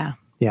 Yeah.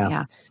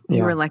 Yeah.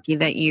 You were lucky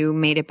that you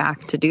made it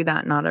back to do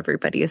that. Not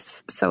everybody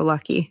is so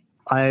lucky.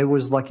 I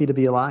was lucky to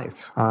be alive.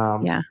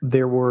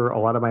 There were a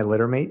lot of my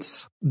litter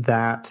mates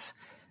that,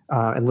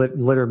 and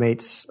litter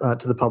mates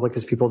to the public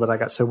as people that I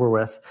got sober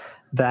with,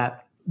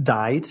 that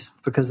died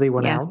because they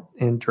went out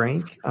and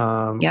drank.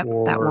 That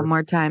one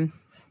more time.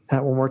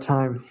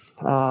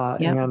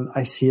 And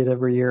I see it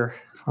every year.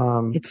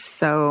 It's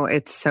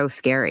so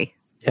scary.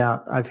 Yeah.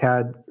 I've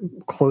had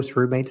close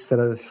roommates that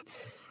have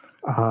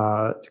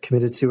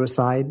committed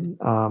suicide.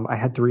 I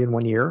had 3 in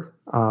 1 year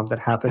that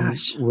happened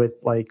with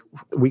like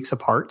weeks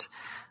apart.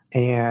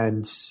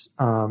 And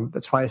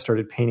that's why I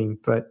started painting,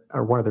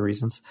 or one of the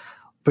reasons.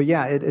 But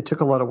yeah, it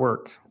took a lot of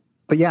work.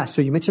 But yeah,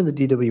 so you mentioned the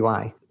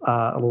DWI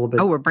a little bit.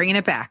 Oh, we're bringing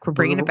it back.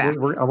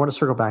 I want to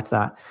circle back to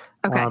that.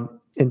 Okay.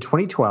 In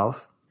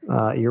 2012,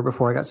 a year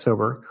before I got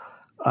sober,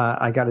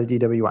 I got a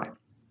DWI.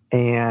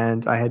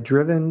 And I had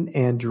driven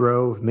and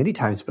drove many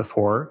times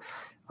before,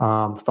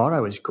 thought I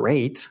was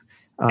great.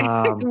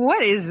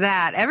 What is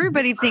that?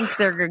 Everybody thinks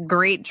they're a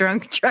great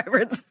drunk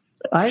driver.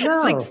 I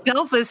know. It's like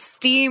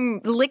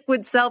self-esteem,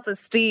 liquid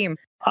self-esteem.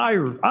 I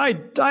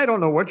don't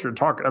know what you're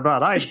talking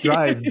about. I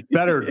drive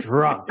better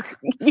drunk.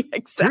 Yeah,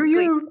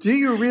 exactly. Do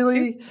you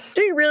really?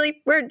 Do you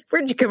really? Where'd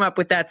you come up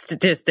with that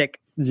statistic?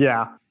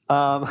 Yeah.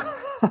 Got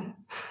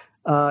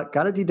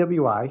a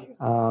DWI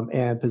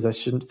and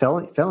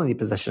felony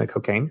possession of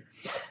cocaine.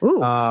 Ooh.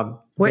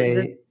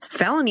 The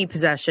felony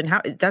possession?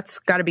 That's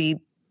got to be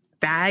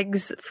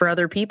bags for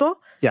other people?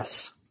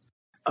 Yes.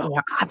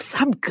 Oh,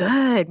 I'm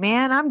good,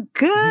 man. I'm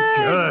good.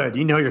 Good.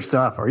 You know your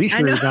stuff. Are you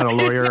sure you're not a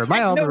lawyer? Am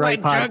I on the right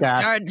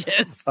podcast?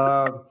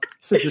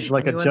 This is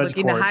like Anyone a judge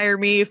looking court. to hire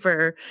me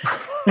for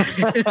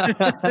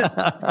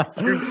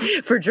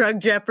for drug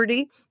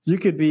jeopardy? You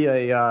could be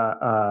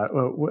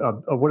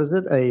what is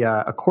it?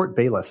 A court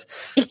bailiff.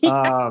 You'd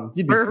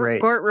be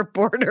great. Court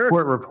reporter.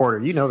 Court reporter.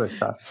 You know this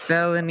stuff.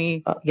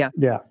 Felony. Yeah.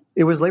 Yeah.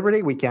 It was Labor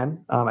Day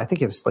weekend. I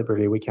think it was Labor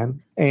Day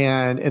weekend.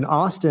 And in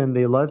Austin,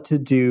 they love to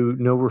do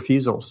no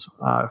refusals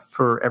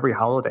for every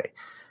holiday.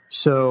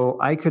 So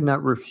I could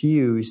not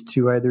refuse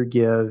to either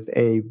give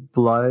a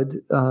blood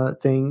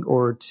thing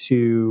or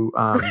to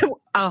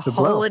a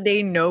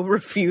holiday no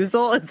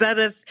refusal. Is that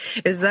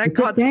it's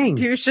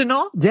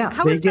constitutional? Yeah.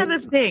 How is that a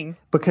thing?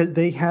 Because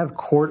they have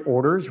court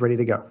orders ready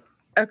to go.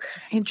 Okay,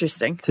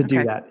 interesting. To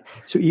do that.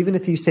 So even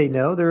if you say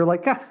no, they're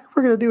like,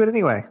 we're going to do it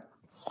anyway.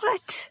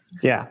 What?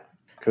 Yeah.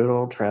 Good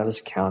old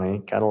Travis County.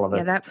 Gotta love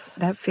it. Yeah,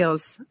 that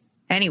feels...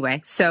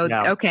 Anyway, so,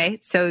 yeah. Okay,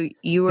 so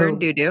you were in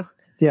doo-doo.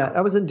 Yeah,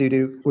 I was in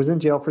doo-doo. Was in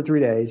jail for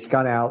 3 days,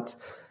 got out,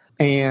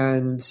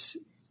 and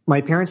my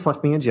parents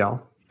left me in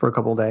jail for a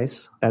couple of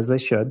days, as they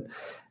should.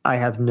 I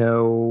have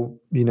no,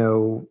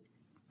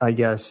 I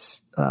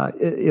guess,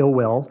 ill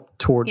will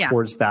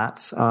towards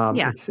that.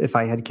 If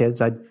I had kids,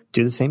 I'd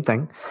do the same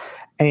thing.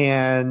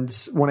 And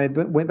when I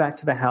went back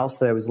to the house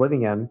that I was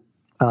living in,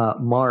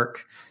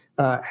 Mark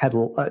had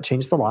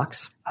changed the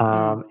locks.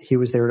 He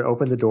was there to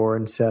open the door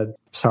and said,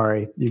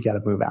 sorry, you got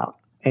to move out.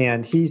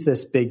 And he's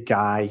this big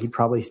guy. He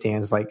probably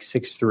stands like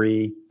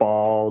 6'3",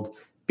 bald,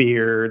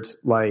 beard,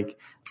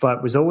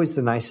 but was always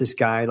the nicest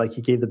guy. Like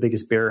he gave the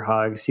biggest bear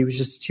hugs. He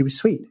was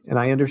sweet. And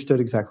I understood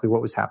exactly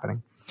what was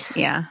happening.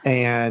 Yeah.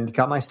 And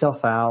got my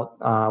stuff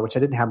out, which I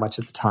didn't have much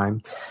at the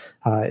time.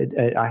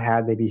 I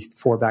had maybe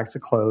 4 bags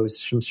of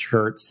clothes, some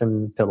shirts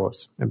and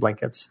pillows and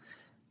blankets.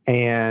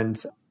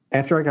 And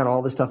after I got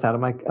all the stuff out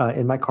of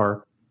in my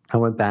car, I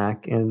went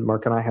back and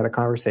Mark and I had a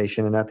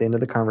conversation. And at the end of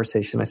the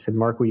conversation, I said,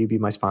 Mark, will you be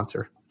my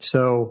sponsor?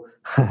 So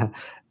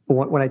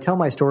when I tell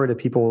my story to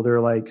people, they're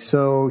like,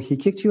 so he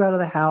kicked you out of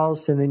the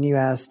house and then you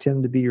asked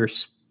him to be your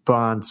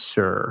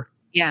sponsor.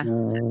 Yeah.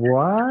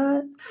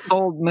 What?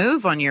 Bold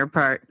move on your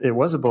part. It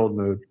was a bold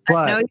move. But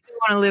I know you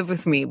want to live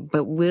with me,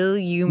 but will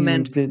you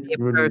mentor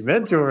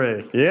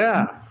me?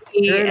 Yeah.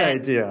 Great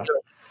idea.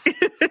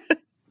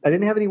 I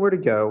didn't have anywhere to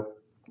go.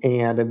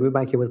 And I moved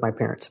back in with my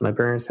parents. My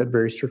parents had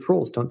very strict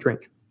rules. Don't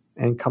drink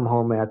and come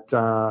home at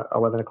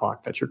 11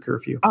 o'clock. That's your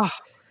curfew. Oh.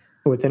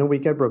 Within a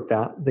week, I broke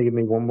that. They gave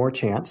me one more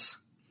chance.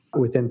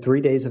 Within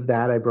 3 days of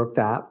that, I broke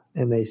that.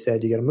 And they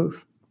said, you got to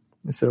move.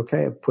 I said,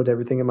 okay. I put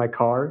everything in my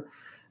car.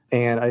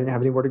 And I didn't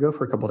have anywhere to go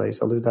for a couple of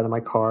days. I lived out of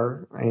my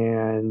car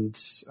and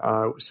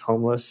I was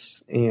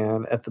homeless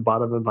and at the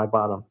bottom of my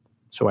bottom.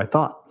 So I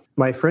thought.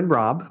 My friend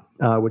Rob,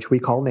 which we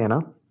call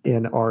Nana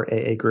in our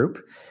AA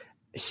group,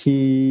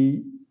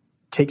 he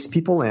takes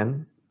people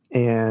in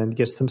and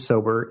gets them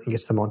sober and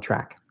gets them on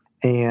track.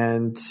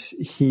 And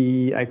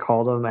I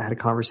called him, I had a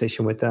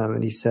conversation with him,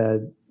 and he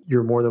said,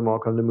 you're more than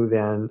welcome to move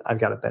in. I've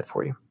got a bed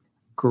for you.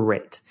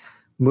 Great.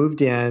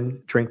 Moved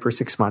in, drank for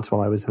 6 months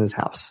while I was in his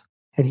house.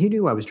 And he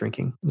knew I was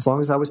drinking. As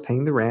long as I was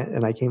paying the rent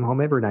and I came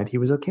home every night, he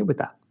was okay with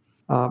that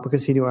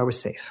because he knew I was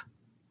safe.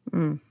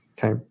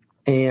 Okay.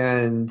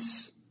 And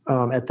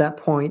at that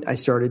point, I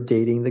started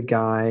dating the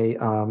guy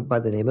by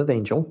the name of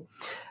Angel.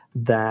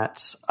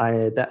 That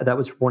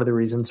was one of the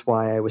reasons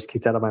why I was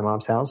kicked out of my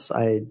mom's house.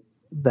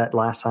 That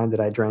last time that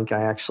I drank,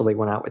 I actually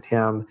went out with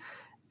him.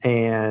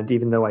 And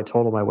even though I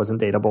told him I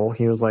wasn't dateable,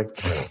 he was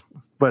like,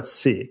 let's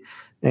see.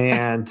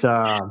 And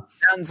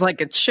sounds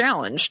like a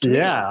challenge to me.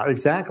 Yeah,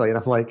 exactly. And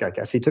I'm like, I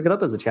guess he took it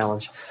up as a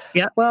challenge.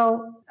 Yeah.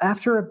 Well,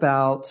 after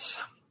about,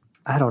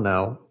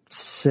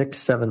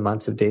 6-7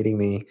 months of dating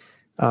me,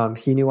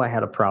 he knew I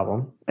had a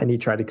problem and he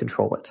tried to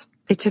control it.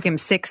 It took him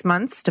 6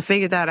 months to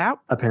figure that out?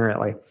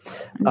 Apparently.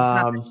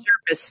 Not the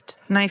sharpest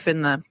knife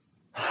in the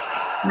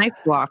knife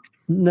block.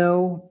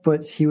 No,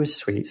 but he was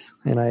sweet,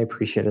 and I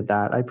appreciated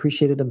that. I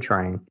appreciated him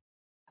trying.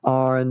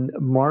 On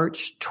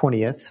March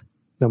 20th,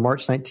 No,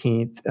 March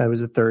 19th. It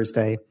was a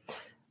Thursday.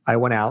 I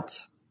went out,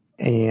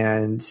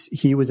 and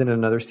he was in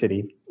another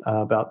city,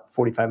 about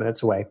 45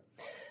 minutes away.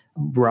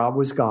 Rob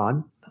was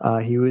gone.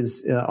 He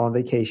was on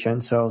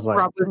vacation. So I was like,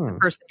 Rob was the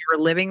person you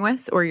were living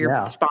with, or your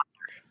sponsor?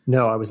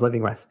 No, I was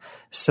living with.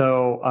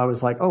 So I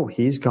was like, oh,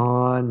 he's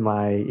gone.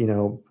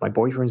 My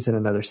boyfriend's in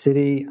another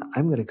city.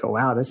 I'm going to go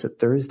out. It's a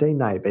Thursday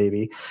night,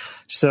 baby.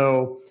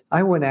 So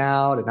I went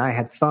out and I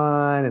had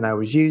fun and I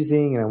was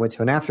using and I went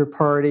to an after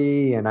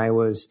party and I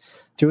was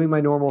doing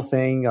my normal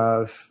thing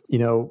of,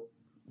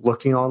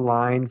 looking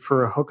online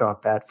for a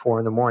hookup at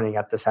 4 a.m.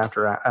 at this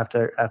after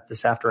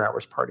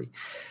hours party.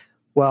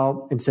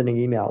 Well, and sending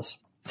emails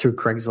through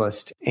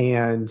Craigslist.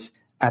 And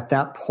at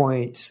that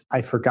point,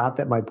 I forgot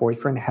that my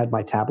boyfriend had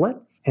my tablet.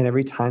 And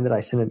every time that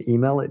I sent an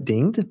email, it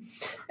dinged.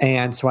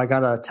 And so I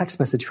got a text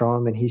message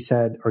from him and he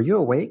said, "Are you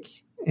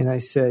awake?" And I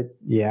said,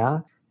 "Yeah."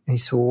 And he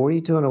said, "Well, what are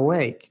you doing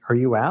awake? Are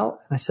you out?"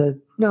 And I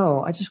said,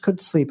 "No, I just couldn't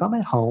sleep. I'm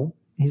at home."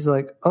 He's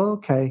like, "Oh,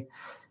 okay."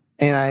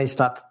 And I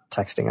stopped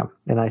texting him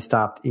and I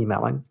stopped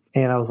emailing.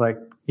 And I was like,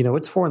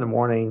 it's 4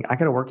 a.m. I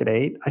got to work at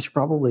 8. I should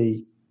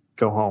probably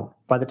go home.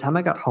 By the time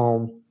I got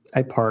home,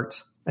 I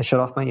parked. I shut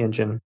off my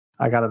engine.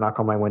 I got a knock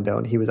on my window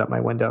and he was at my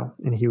window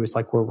and he was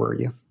like, "Where were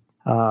you?"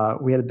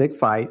 We had a big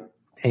fight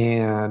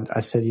and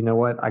I said, "You know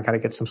what? I got to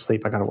get some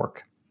sleep. I got to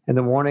work." In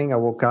the morning, I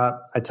woke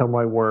up. I told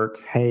my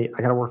work, "Hey,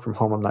 I got to work from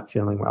home. I'm not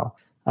feeling well."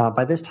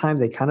 By this time,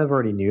 they kind of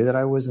already knew that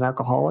I was an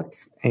alcoholic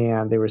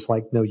and they were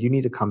like, "No, you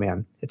need to come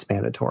in. It's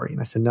mandatory." And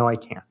I said, "No, I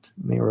can't."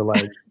 And they were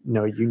like,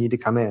 "No, you need to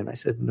come in." I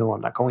said, "No,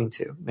 I'm not going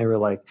to." And they were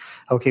like,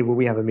 "Okay, well,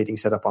 we have a meeting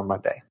set up on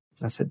Monday."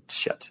 I said,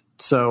 "Shit."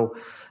 So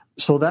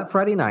that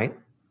Friday night,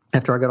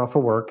 after I got off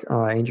of work,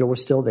 Angel was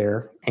still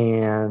there,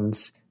 and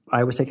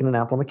I was taking a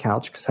nap on the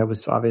couch because I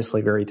was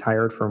obviously very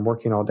tired from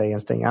working all day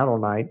and staying out all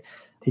night.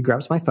 He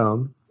grabs my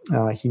phone.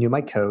 He knew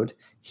my code.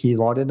 He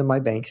logged into my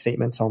bank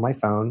statements on my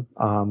phone,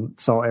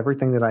 saw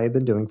everything that I had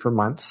been doing for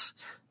months,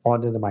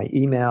 logged into my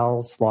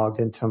emails, logged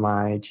into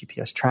my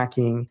GPS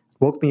tracking,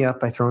 woke me up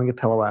by throwing a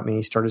pillow at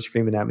me, started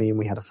screaming at me, and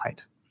we had a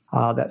fight.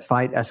 That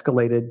fight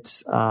escalated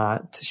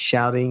to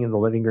shouting in the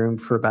living room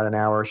for about an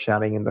hour,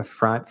 shouting in the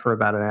front for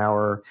about an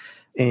hour.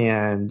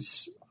 And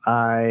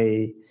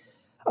I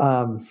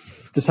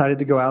decided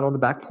to go out on the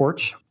back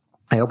porch.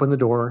 I opened the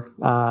door.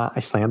 I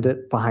slammed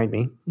it behind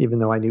me, even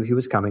though I knew he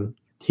was coming.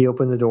 He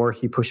opened the door.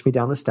 He pushed me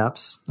down the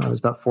steps. It was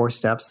about 4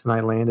 steps, and I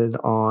landed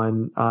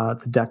on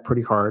the deck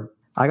pretty hard.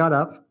 I got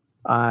up.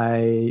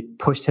 I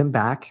pushed him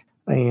back,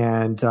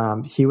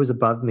 and he was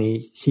above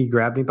me. He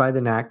grabbed me by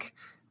the neck,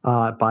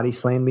 body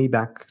slammed me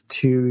back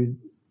to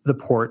the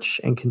porch,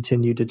 and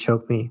continued to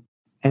choke me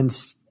and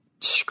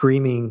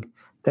screaming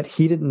that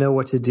he didn't know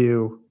what to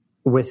do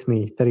with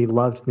me, that he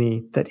loved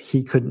me, that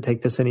he couldn't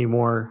take this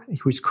anymore.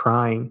 He was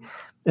crying.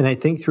 And I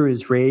think through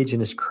his rage and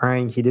his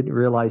crying, he didn't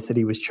realize that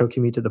he was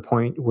choking me to the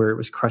point where it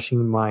was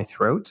crushing my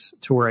throat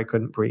to where I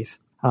couldn't breathe,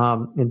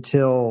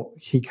 until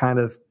he kind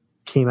of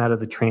came out of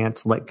the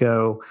trance, let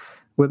go,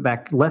 went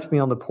back, left me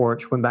on the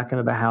porch, went back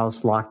into the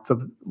house, locked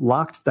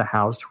the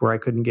house to where I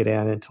couldn't get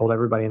in, and told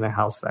everybody in the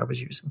house that I was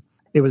using.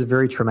 It was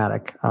very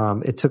traumatic.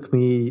 It took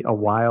me a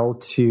while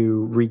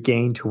to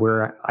regain to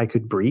where I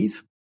could breathe.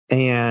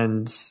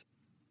 And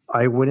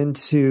I went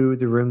into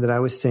the room that I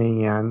was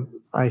staying in.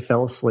 I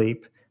fell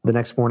asleep. The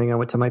next morning I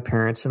went to my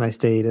parents and I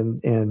stayed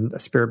in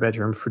a spare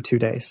bedroom for 2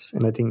 days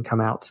and I didn't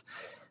come out.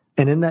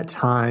 And in that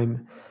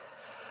time,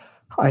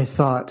 I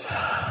thought,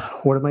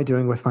 what am I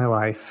doing with my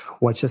life?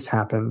 What just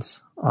happened?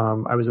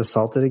 I was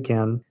assaulted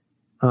again.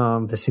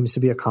 This seems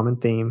to be a common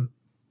theme.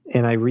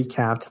 And I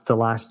recapped the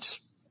last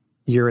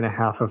year and a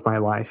half of my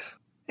life.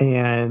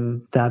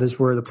 And that is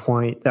where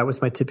that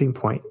was my tipping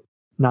point.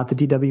 Not the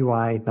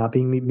DWI, not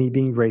being me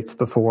being raped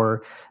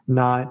before,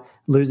 not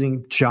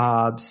losing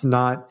jobs,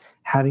 not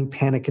having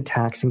panic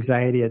attacks,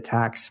 anxiety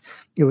attacks.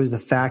 It was the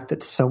fact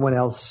that someone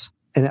else,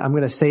 and I'm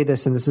going to say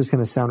this, and this is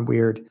going to sound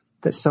weird,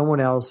 that someone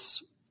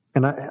else,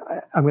 and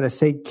I'm going to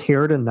say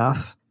cared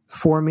enough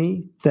for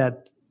me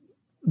that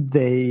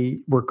they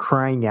were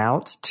crying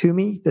out to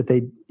me,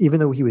 that even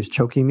though he was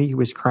choking me, he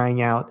was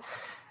crying out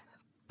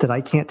that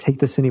I can't take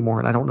this anymore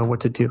and I don't know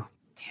what to do.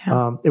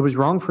 Yeah. It was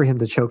wrong for him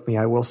to choke me.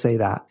 I will say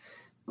that.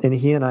 And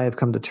he and I have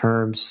come to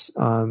terms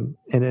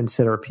and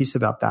said our piece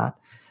about that.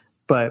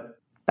 But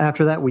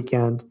after that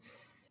weekend,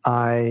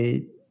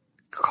 I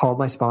called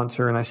my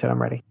sponsor and I said,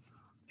 "I'm ready."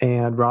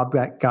 And Rob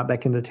got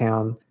back into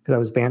town because I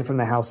was banned from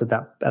the house at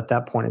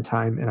that point in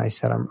time. And I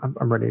said,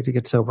 I'm ready to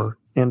get sober.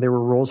 And there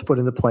were rules put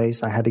into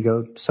place. I had to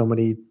go so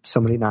many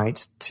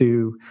nights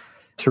to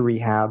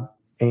rehab,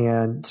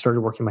 and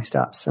started working my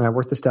steps. And I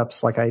worked the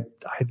steps like I've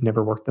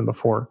never worked them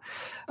before.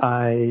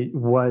 I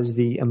was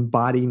the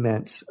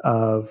embodiment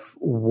of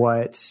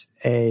what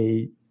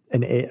a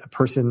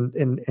person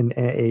in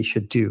AA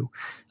should do,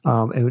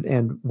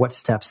 and what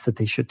steps that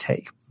they should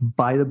take.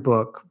 By the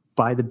book,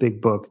 by the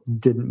big book,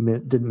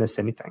 didn't miss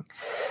anything.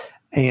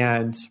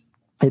 And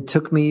it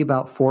took me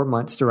about 4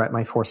 months to write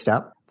my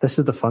 4-step. This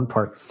is the fun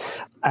part.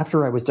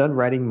 After I was done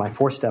writing my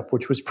 4-step,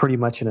 which was pretty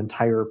much an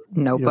entire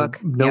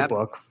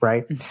notebook,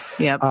 right?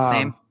 Yep,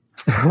 same.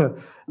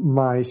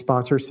 my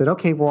sponsor said,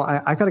 okay, well,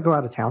 I got to go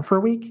out of town for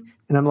a week.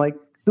 And I'm like,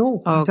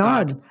 no, I'm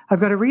done. God. I've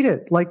got to read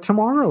it like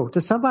tomorrow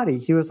to somebody.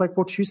 He was like,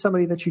 well, choose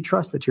somebody that you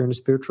trust, that you're in a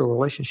spiritual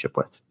relationship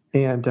with.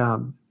 And I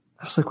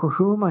was like, well,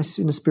 who am I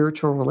in a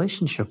spiritual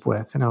relationship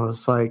with? And I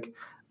was like,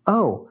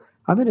 oh,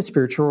 I'm in a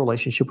spiritual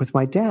relationship with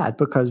my dad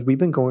because we've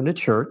been going to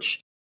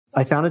church.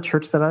 I found a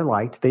church that I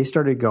liked. They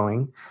started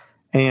going,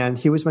 and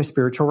he was my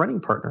spiritual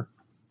running partner.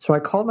 So I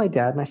called my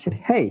dad and I said,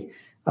 hey,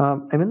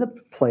 I'm in the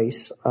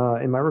place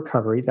in my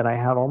recovery that I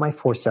have all my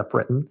 4-step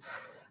written.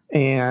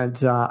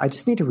 And I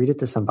just need to read it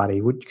to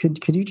somebody.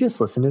 Could you just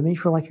listen to me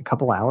for like a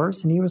couple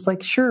hours? And he was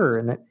like, sure.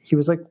 And he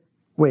was like,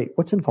 wait,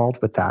 what's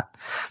involved with that?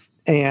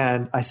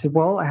 And I said,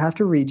 well, I have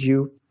to read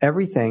you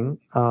everything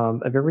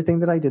of everything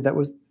that I did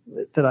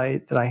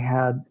that I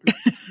had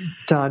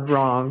done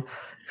wrong,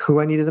 who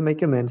I needed to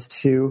make amends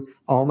to,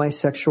 all my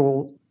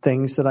sexual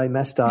things that I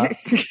messed up.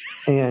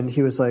 And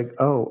he was like,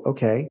 oh,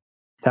 okay.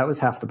 That was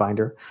half the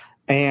binder.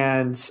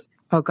 And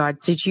oh God,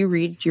 did you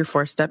read your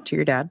 4-step to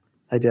your dad?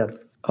 I did.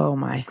 Oh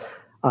my!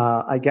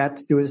 I got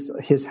to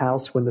his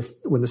house when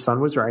the sun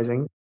was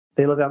rising.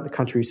 They live out in the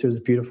country, so it was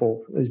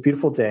beautiful. It was a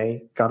beautiful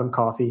day. Got him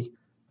coffee.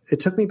 It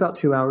took me about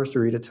 2 hours to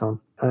read it to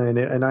him,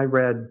 and I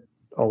read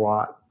a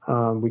lot.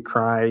 We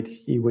cried.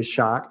 He was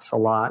shocked a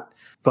lot.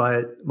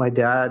 But my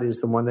dad is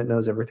the one that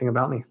knows everything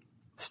about me.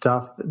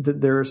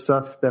 There is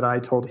stuff that I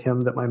told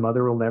him that my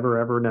mother will never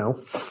ever know,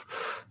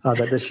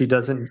 that she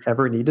doesn't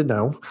ever need to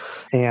know.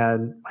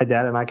 And my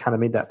dad and I kind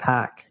of made that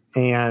pact.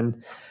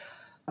 And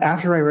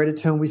after I read it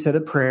to him, we said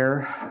a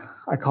prayer.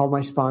 I called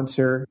my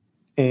sponsor,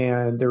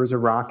 and there was a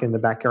rock in the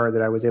backyard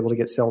that I was able to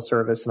get cell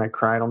service, and I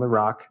cried on the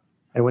rock.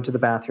 I went to the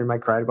bathroom. I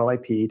cried while I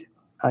peed.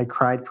 I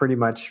cried pretty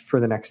much for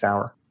the next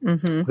hour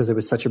because it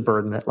was such a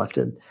burden that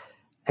lifted.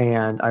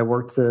 And I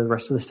worked the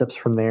rest of the steps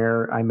from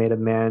there. I made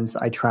amends.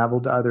 I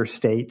traveled to other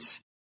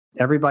states.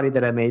 Everybody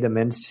that I made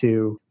amends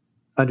to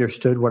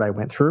understood what I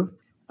went through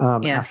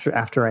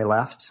after I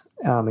left,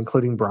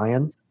 including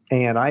Brian.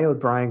 And I owed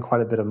Brian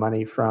quite a bit of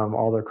money from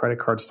all the credit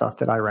card stuff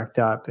that I racked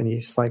up. And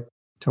he's like,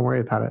 don't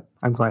worry about it.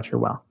 I'm glad you're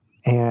well.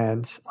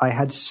 And I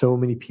had so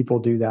many people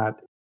do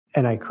that.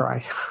 And I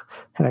cried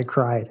and I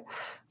cried.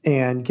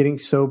 And getting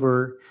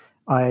sober,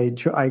 I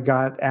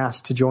got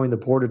asked to join the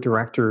board of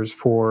directors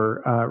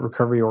for a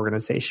recovery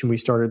organization. We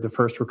started the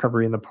first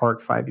Recovery in the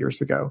Park 5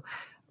 years ago.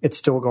 It's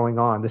still going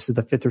on. This is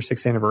the 5th or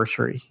 6th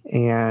anniversary.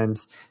 And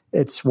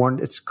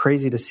it's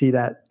crazy to see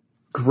that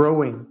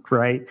growing,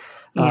 right?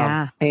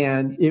 Yeah.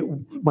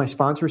 My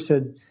sponsor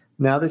said,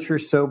 now that you're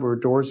sober,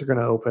 doors are going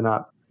to open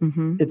up.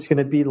 Mm-hmm. It's going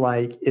to be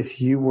like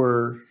if you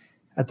were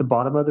at the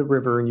bottom of the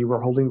river and you were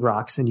holding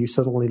rocks and you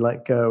suddenly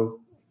let go.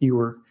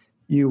 You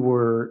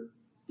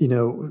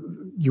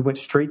went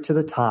straight to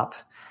the top,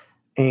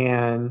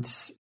 and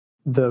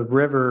the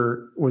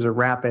river was a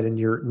rapid, and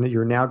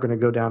you're now going to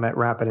go down that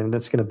rapid, and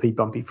it's going to be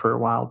bumpy for a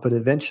while, but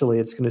eventually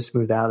it's going to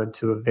smooth out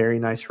into a very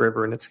nice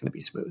river, and it's going to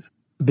be smooth.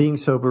 Being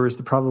sober is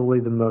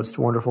probably the most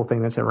wonderful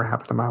thing that's ever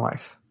happened in my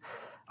life.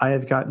 I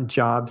have gotten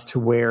jobs to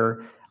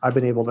where I've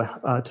been able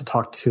to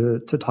talk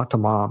to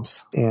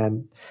moms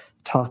and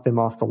talk them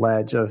off the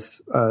ledge of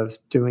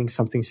doing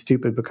something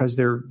stupid because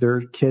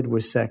their kid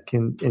was sick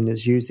and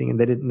is using, and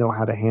they didn't know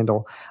how to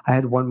handle. I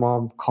had one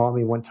mom call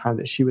me one time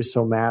that she was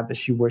so mad that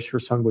she wished her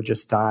son would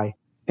just die.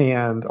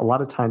 And a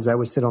lot of times I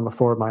would sit on the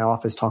floor of my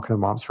office talking to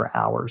moms for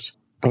hours,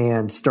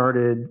 and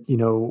started,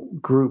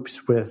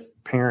 groups with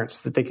parents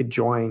that they could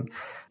join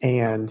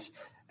and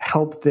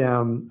help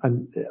them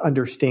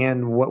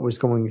understand what was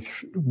going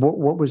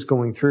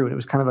through. And it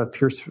was kind of a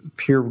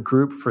peer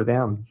group for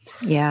them.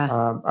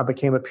 Yeah. I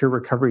became a peer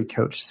recovery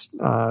coach,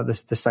 the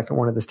second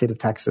one in the state of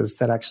Texas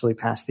that actually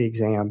passed the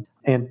exam.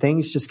 And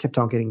things just kept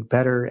on getting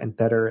better and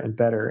better and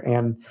better.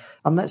 And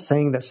I'm not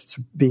saying that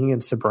being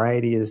in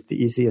sobriety is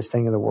the easiest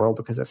thing in the world,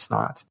 because it's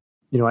not.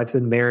 I've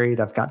been married,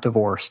 I've got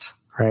divorced,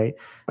 right?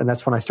 And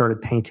that's when I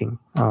started painting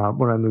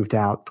when I moved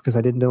out, because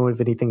I didn't know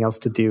of anything else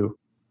to do.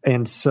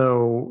 And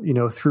so,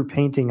 through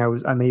painting,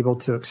 I'm able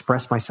to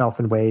express myself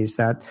in ways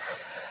that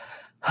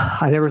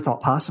I never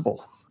thought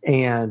possible.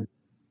 And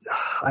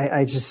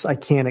I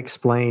can't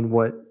explain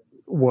what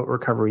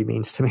recovery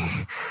means to me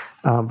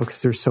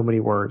because there's so many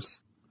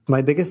words.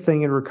 My biggest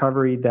thing in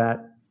recovery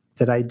that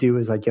I do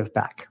is I give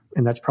back.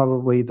 And that's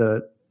probably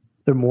the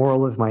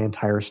moral of my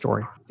entire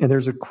story. And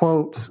there's a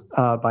quote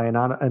by an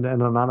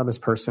anonymous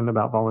person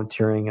about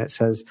volunteering. And it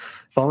says,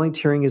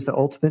 volunteering is the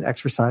ultimate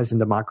exercise in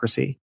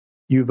democracy.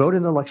 You vote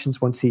in elections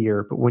once a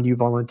year, but when you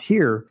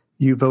volunteer,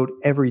 you vote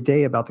every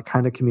day about the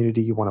kind of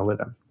community you want to live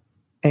in.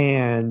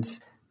 And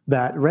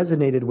that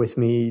resonated with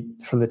me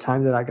from the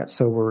time that I got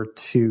sober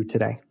to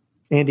today.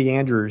 Andy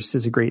Andrews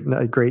is a great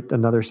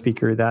another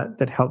speaker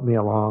that helped me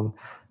along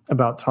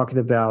about talking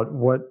about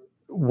what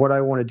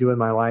I want to do in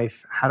my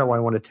life, how do I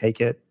want to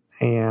take it,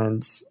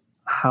 and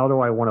how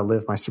do I want to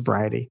live my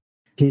sobriety.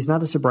 He's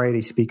not a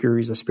sobriety speaker,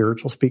 he's a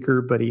spiritual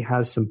speaker, but he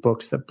has some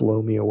books that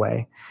blow me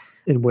away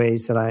in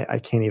ways that I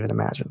can't even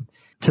imagine.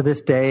 To this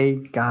day,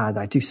 God,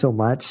 I do so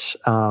much.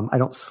 I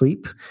don't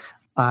sleep.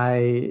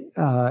 I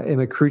am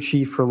a crew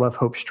chief for Love,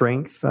 Hope,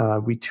 Strength.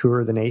 We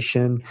tour the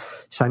nation,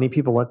 signing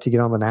people up to get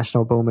on the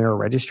National Bone Marrow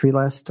Registry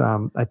list.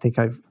 I think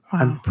I've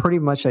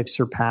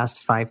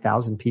surpassed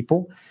 5,000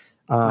 people.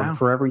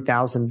 For every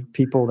 1,000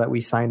 people that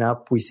we sign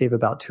up, we save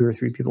about 2 or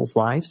 3 people's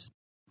lives.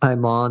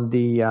 I'm on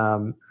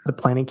the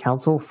planning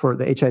council for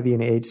the HIV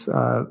and AIDS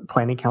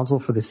planning council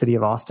for the city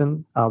of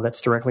Austin. That's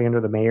directly under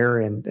the mayor,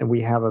 and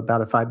we have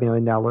about a $5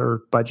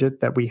 million budget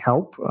that we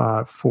help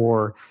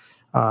for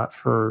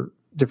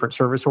different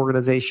service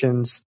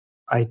organizations.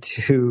 I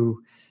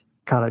do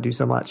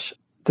so much.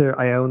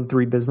 I own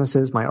 3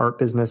 businesses, my art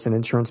business, an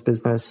insurance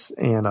business,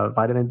 and a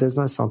vitamin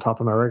business on top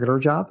of my regular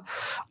job.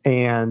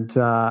 And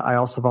I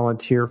also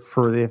volunteer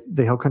for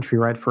the Hill Country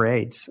Ride for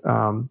AIDS.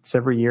 It's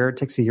every year. It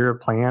takes a year to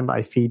plan.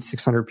 I feed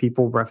 600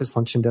 people breakfast,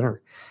 lunch, and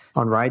dinner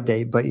on ride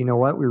day. But you know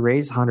what? What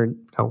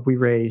did we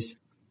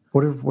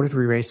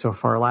raise so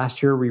far?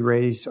 Last year, we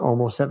raised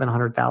almost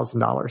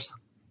 $700,000.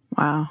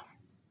 Wow.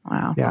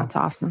 Yeah. That's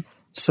awesome.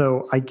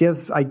 So I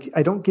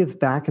don't give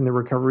back in the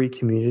recovery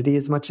community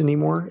as much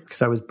anymore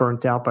because I was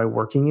burnt out by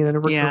working in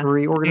a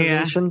recovery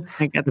organization. Yeah,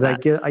 I get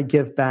that. But I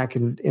give back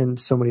in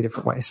so many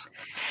different ways.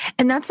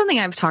 And that's something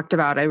I've talked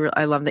about.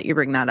 I love that you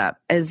bring that up,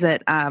 is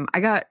that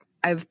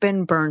I've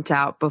been burnt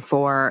out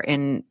before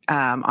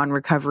on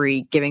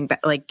recovery, giving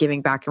back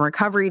in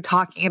recovery,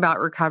 talking about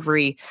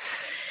recovery.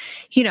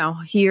 You know,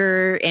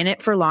 you're in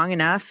it for long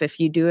enough. If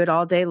you do it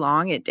all day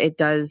long, it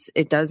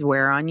does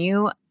wear on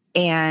you.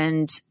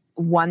 And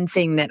one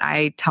thing that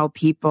I tell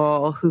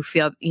people who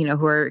feel,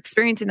 who are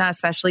experiencing that,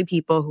 especially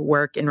people who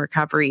work in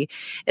recovery,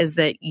 is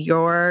that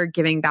your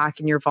giving back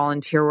and your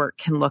volunteer work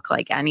can look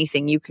like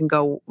anything. You can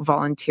go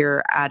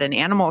volunteer at an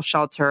animal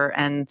shelter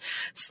and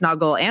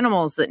snuggle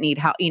animals that need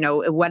help,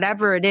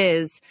 whatever it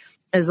is,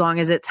 as long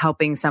as it's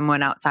helping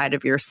someone outside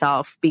of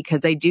yourself.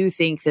 Because I do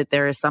think that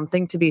there is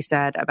something to be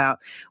said about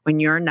when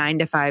your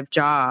 9-to-5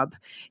 job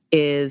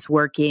is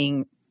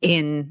working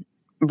in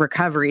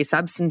recovery,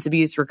 substance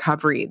abuse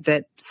recovery,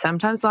 that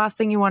sometimes the last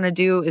thing you want to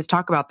do is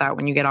talk about that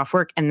when you get off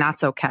work, and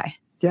that's okay.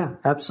 Yeah,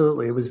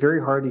 absolutely. It was very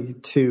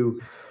hard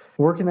to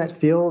work in that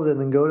field and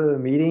then go to the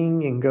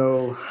meeting and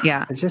go,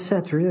 I just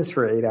sat through this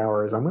for 8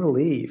 hours. I'm going to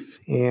leave.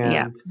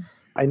 And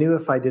I knew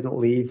if I didn't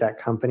leave that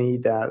company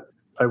that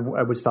I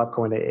would stop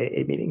going to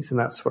AA meetings, and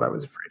that's what I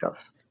was afraid of.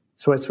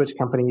 So I switched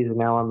companies, and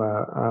now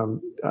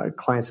I'm a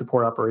client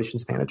support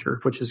operations manager,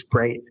 which is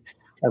great.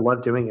 I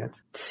love doing it.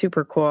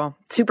 Super cool.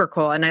 Super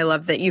cool. And I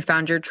love that you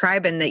found your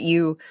tribe and that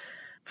you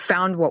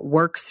found what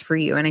works for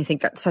you. And I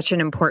think that's such an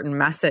important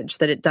message,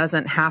 that it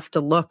doesn't have to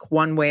look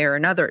one way or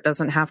another. It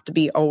doesn't have to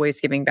be always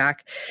giving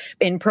back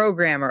in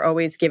program or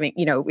always giving,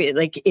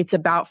 it's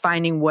about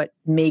finding what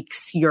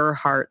makes your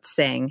heart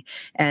sing.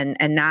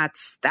 And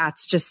that's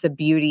just the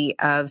beauty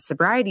of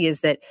sobriety,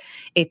 is that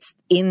it's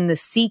in the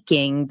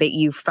seeking that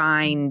you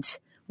find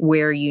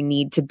where you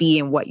need to be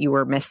and what you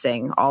were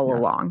missing all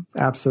along.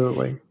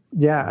 Absolutely.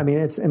 Yeah, I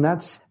mean,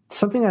 that's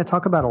something I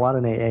talk about a lot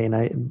in AA,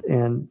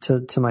 and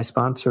to my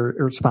sponsor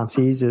or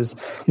sponsees is,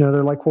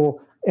 they're like,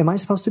 well, am I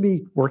supposed to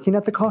be working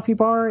at the coffee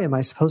bar? Am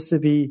I supposed to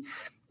be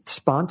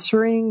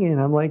sponsoring? And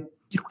I'm like,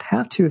 you don't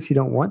have to if you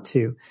don't want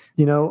to.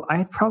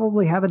 I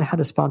probably haven't had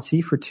a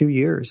sponsee for 2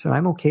 years, and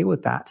I'm okay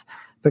with that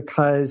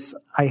because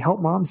I help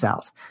moms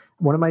out.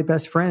 One of my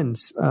best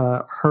friends,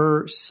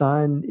 her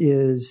son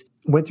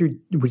went through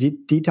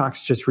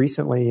detox just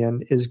recently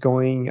and is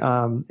going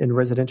in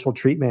residential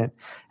treatment.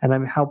 And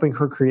I'm helping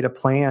her create a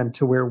plan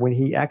to where when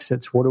he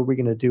exits, what are we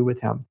going to do with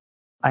him?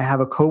 I have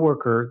a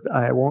coworker,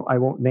 I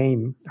won't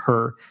name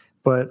her,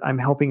 but I'm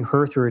helping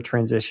her through a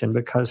transition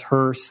because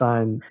her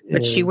son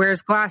she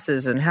wears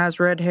glasses and has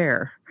red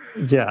hair.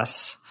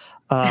 Yes.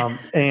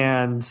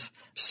 And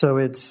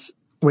so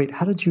wait,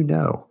 how did you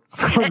know?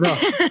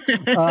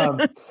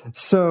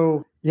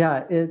 So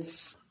yeah,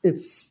 it's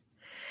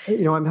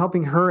I'm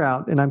helping her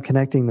out, and I'm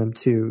connecting them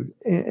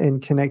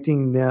and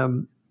connecting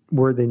them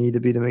where they need to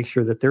be to make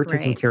sure that they're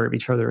taking care of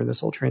each other in this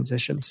whole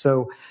transition.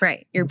 So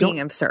you're being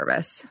of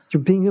service.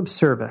 You're being of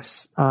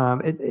service.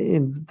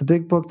 And the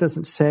big book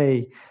doesn't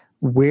say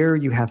where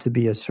you have to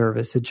be of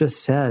service. It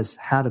just says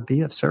how to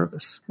be of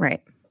service.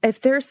 Right.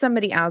 If there's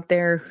somebody out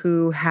there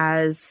who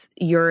has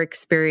your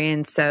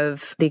experience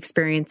of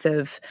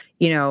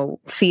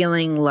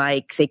feeling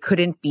like they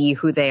couldn't be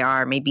who they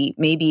are, maybe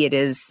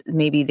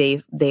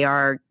they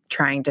are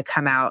trying to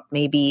come out,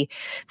 maybe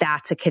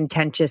that's a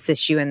contentious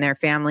issue in their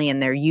family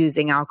and they're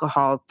using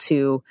alcohol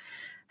to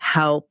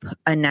help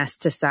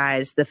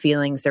anesthetize the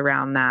feelings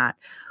around that.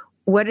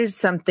 What is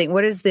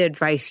the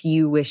advice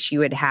you wish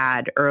you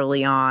had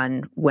early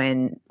on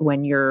when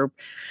your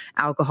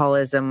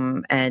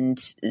alcoholism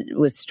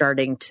was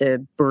starting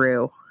to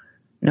brew?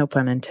 No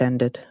pun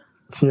intended.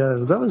 Yeah,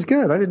 that was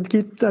good. I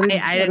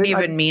didn't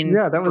even mean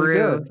yeah, that was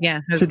brew. Good.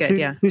 Yeah, that was good.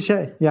 Yeah.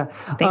 Touché. Yeah.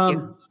 Thank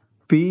you.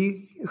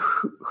 Be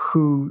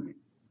who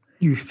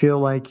you feel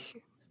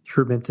like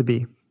you're meant to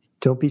be.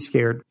 Don't be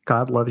scared.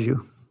 God loves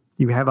you.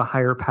 You have a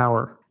higher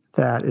power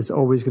that is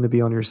always going to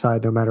be on your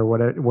side no matter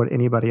what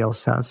anybody else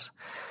says.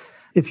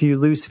 If you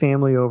lose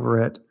family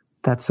over it,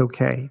 That's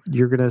okay.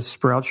 You're going to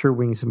sprout your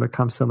wings and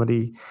become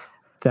somebody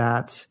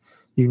that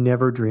you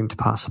never dreamed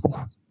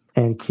possible,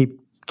 and keep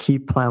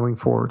plowing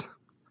forward.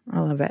 I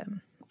love it.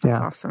 That's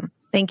awesome.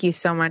 Thank you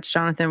so much,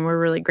 Jonathan. We're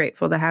really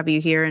grateful to have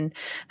you here and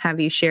have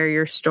you share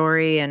your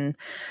story. And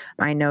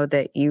I know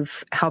that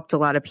you've helped a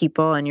lot of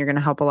people and you're going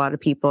to help a lot of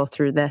people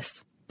through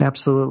this.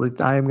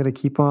 Absolutely. I am going to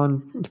keep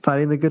on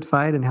fighting the good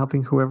fight and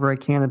helping whoever I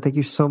can. And thank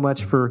you so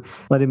much for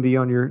letting me be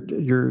on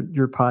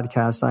your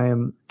podcast. I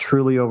am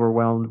truly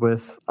overwhelmed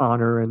with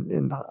honor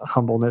and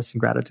humbleness and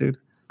gratitude.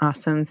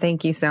 Awesome.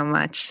 Thank you so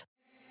much.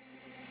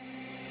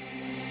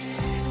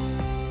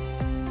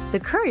 The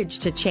Courage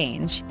to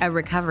Change, a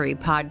recovery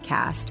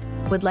podcast,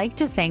 would like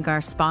to thank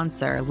our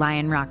sponsor,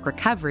 Lion Rock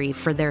Recovery,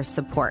 for their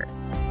support.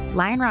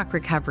 Lion Rock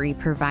Recovery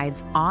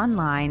provides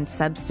online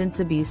substance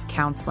abuse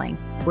counseling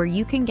where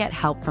you can get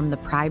help from the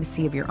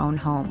privacy of your own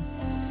home.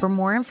 For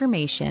more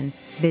information,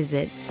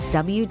 visit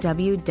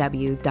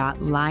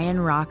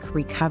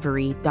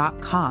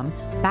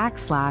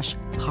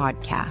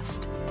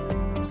www.lionrockrecovery.com/podcast.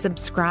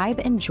 Subscribe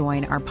and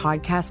join our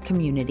podcast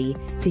community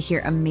to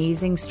hear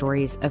amazing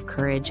stories of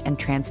courage and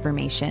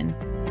transformation.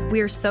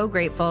 We are so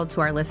grateful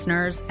to our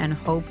listeners and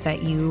hope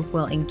that you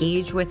will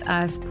engage with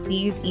us.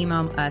 Please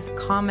email us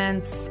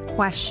comments,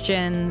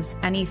 questions,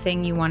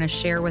 anything you want to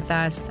share with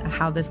us,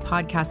 how this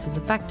podcast has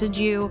affected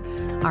you.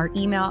 Our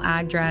email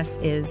address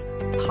is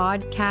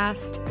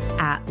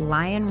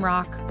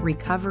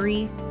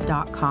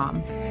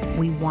podcast@lionrockrecovery.com.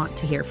 We want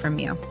to hear from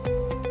you.